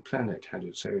star and planet had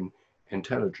its own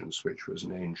intelligence, which was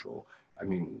an angel. I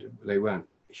mean, they weren't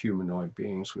humanoid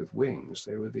beings with wings.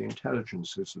 They were the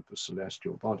intelligences of the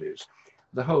celestial bodies.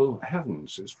 The whole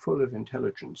heavens is full of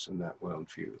intelligence in that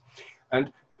worldview.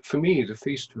 And for me, the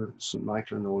Feast of St.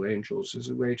 Michael and All Angels is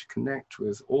a way to connect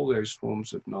with all those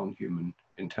forms of non-human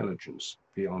intelligence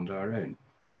beyond our own.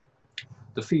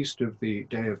 The Feast of the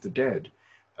Day of the Dead,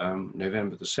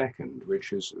 November the 2nd,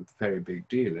 which is a very big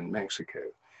deal in Mexico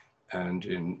and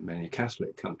in many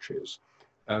Catholic countries,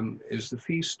 is the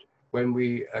feast when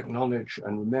we acknowledge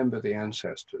and remember the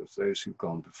ancestors, those who've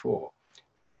gone before.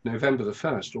 November the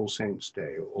 1st, All Saints'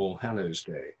 Day, or All Hallows'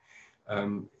 Day,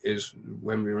 is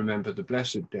when we remember the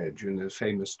blessed dead, the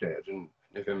famous dead, and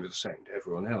November the 2nd,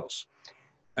 everyone else.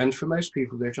 And for most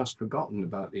people, they've just forgotten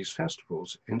about these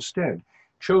festivals. Instead,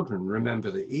 children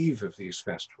remember the eve of these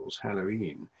festivals,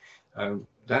 Halloween.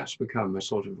 That's become a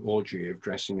sort of orgy of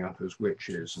dressing up as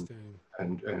witches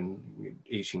and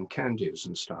eating candies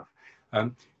and stuff.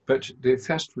 But the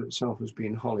festival itself has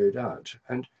been hollowed out.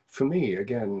 And for me,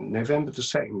 again, November the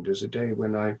 2nd is a day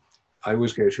when I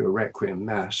always go to a requiem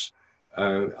mass.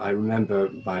 I remember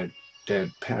my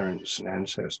dead parents and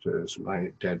ancestors,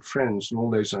 my dead friends, and all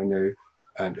those I know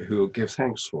and who will give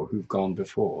thanks for, who've gone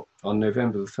before. On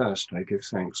November the 1st, I give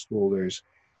thanks to all those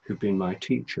who've been my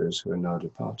teachers, who are now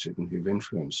departed and who've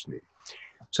influenced me.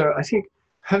 So I think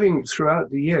having throughout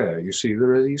the year, you see,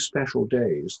 there are these special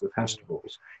days, the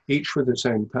festivals, each with its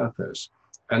own purpose,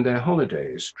 and they're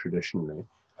holidays traditionally,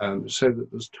 so that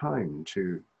there's time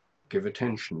to give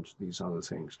attention to these other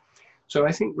things. So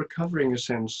I think recovering a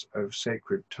sense of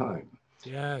sacred time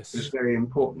is very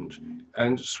important,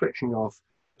 and switching off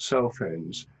cell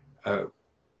phones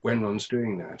when one's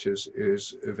doing that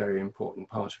is a very important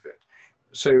part of it.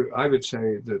 So I would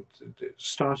say that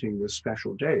starting with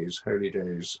special days, holy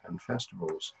days and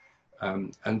festivals,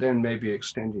 and then maybe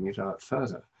extending it out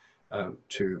further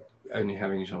to only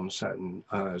having it on certain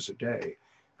hours a day,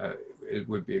 it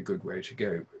would be a good way to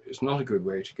go. It's not a good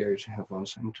way to go to have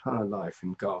one's entire life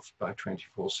engulfed by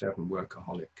 24/7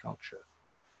 workaholic culture.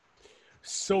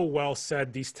 So well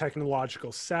said. These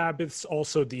technological Sabbaths,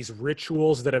 also these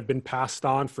rituals that have been passed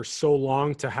on for so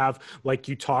long, to have, like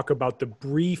you talk about, the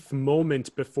brief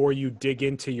moment before you dig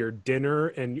into your dinner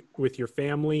and with your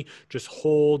family, just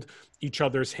hold each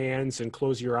other's hands and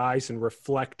close your eyes and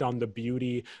reflect on the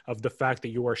beauty of the fact that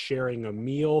you are sharing a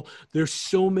meal. There's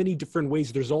so many different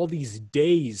ways. There's all these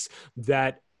days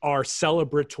that are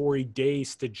celebratory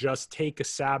days to just take a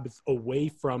Sabbath away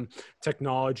from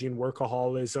technology and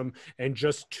workaholism and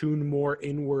just tune more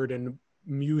inward and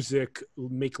music,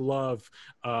 make love,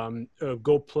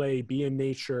 go play, be in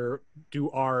nature, do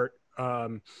art.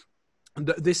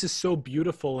 This is so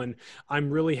beautiful, and I'm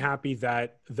really happy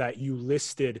that you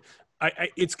listed.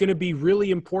 It's going to be really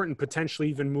important, potentially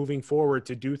even moving forward,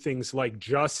 to do things like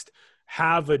just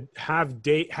have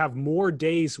more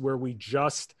days where we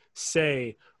just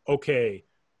say, okay,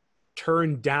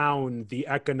 turn down the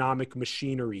economic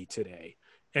machinery today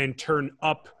and turn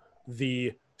up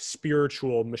the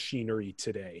spiritual machinery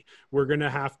today. We're going to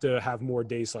have more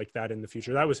days like that in the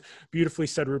future. That was beautifully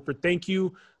said, Rupert. Thank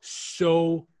you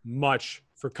so much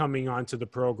for coming on to the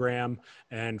program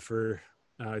and for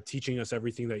teaching us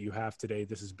everything that you have today.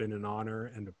 This has been an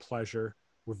honor and a pleasure.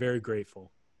 We're very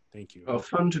grateful. Thank you. Well,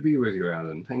 fun to be with you,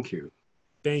 Alan. Thank you.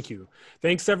 Thank you.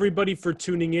 Thanks everybody for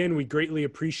tuning in. We greatly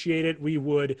appreciate it. We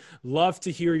would love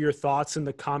to hear your thoughts in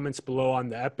the comments below on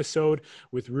the episode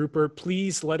with Rupert.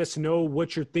 Please let us know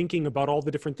what you're thinking about all the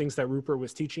different things that Rupert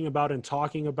was teaching about and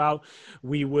talking about.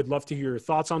 We would love to hear your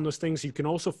thoughts on those things. You can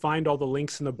also find all the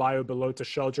links in the bio below to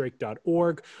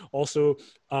sheldrake.org. Also,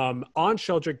 on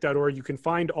sheldrake.org, you can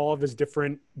find all of his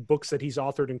different books that he's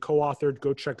authored and co-authored.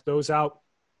 Go check those out.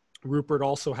 Rupert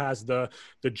also has the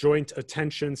joint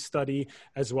attention study,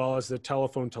 as well as the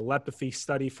telephone telepathy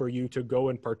study for you to go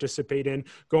and participate in.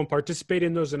 Go and participate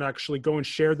in those and actually go and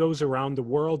share those around the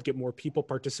world, get more people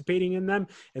participating in them,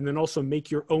 and then also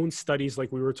make your own studies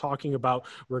like we were talking about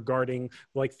regarding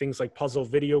like things like puzzle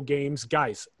video games.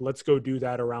 Guys, let's go do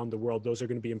that around the world. Those are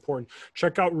going to be important.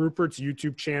 Check out Rupert's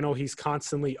YouTube channel. He's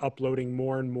constantly uploading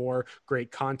more and more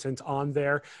great content on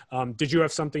there. Did you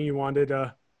have something you wanted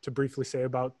to briefly say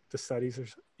about the studies or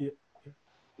yeah.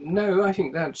 No, I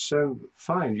think that's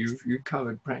fine. You've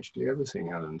covered practically everything,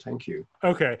 Alan. Thank you.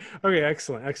 Okay.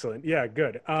 Excellent. Yeah,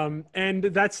 good. And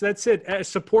that's it.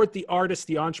 Support the artists,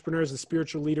 the entrepreneurs, the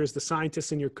spiritual leaders, the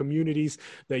scientists in your communities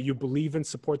that you believe in.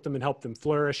 Support them and help them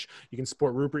flourish. You can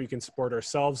support Rupert. You can support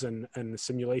ourselves and the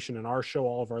simulation and our show.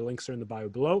 All of our links are in the bio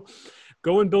below.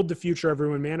 Go and build the future,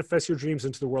 everyone. Manifest your dreams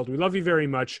into the world. We love you very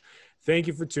much. Thank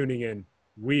you for tuning in.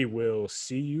 We will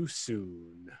see you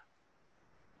soon.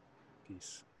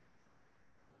 Peace.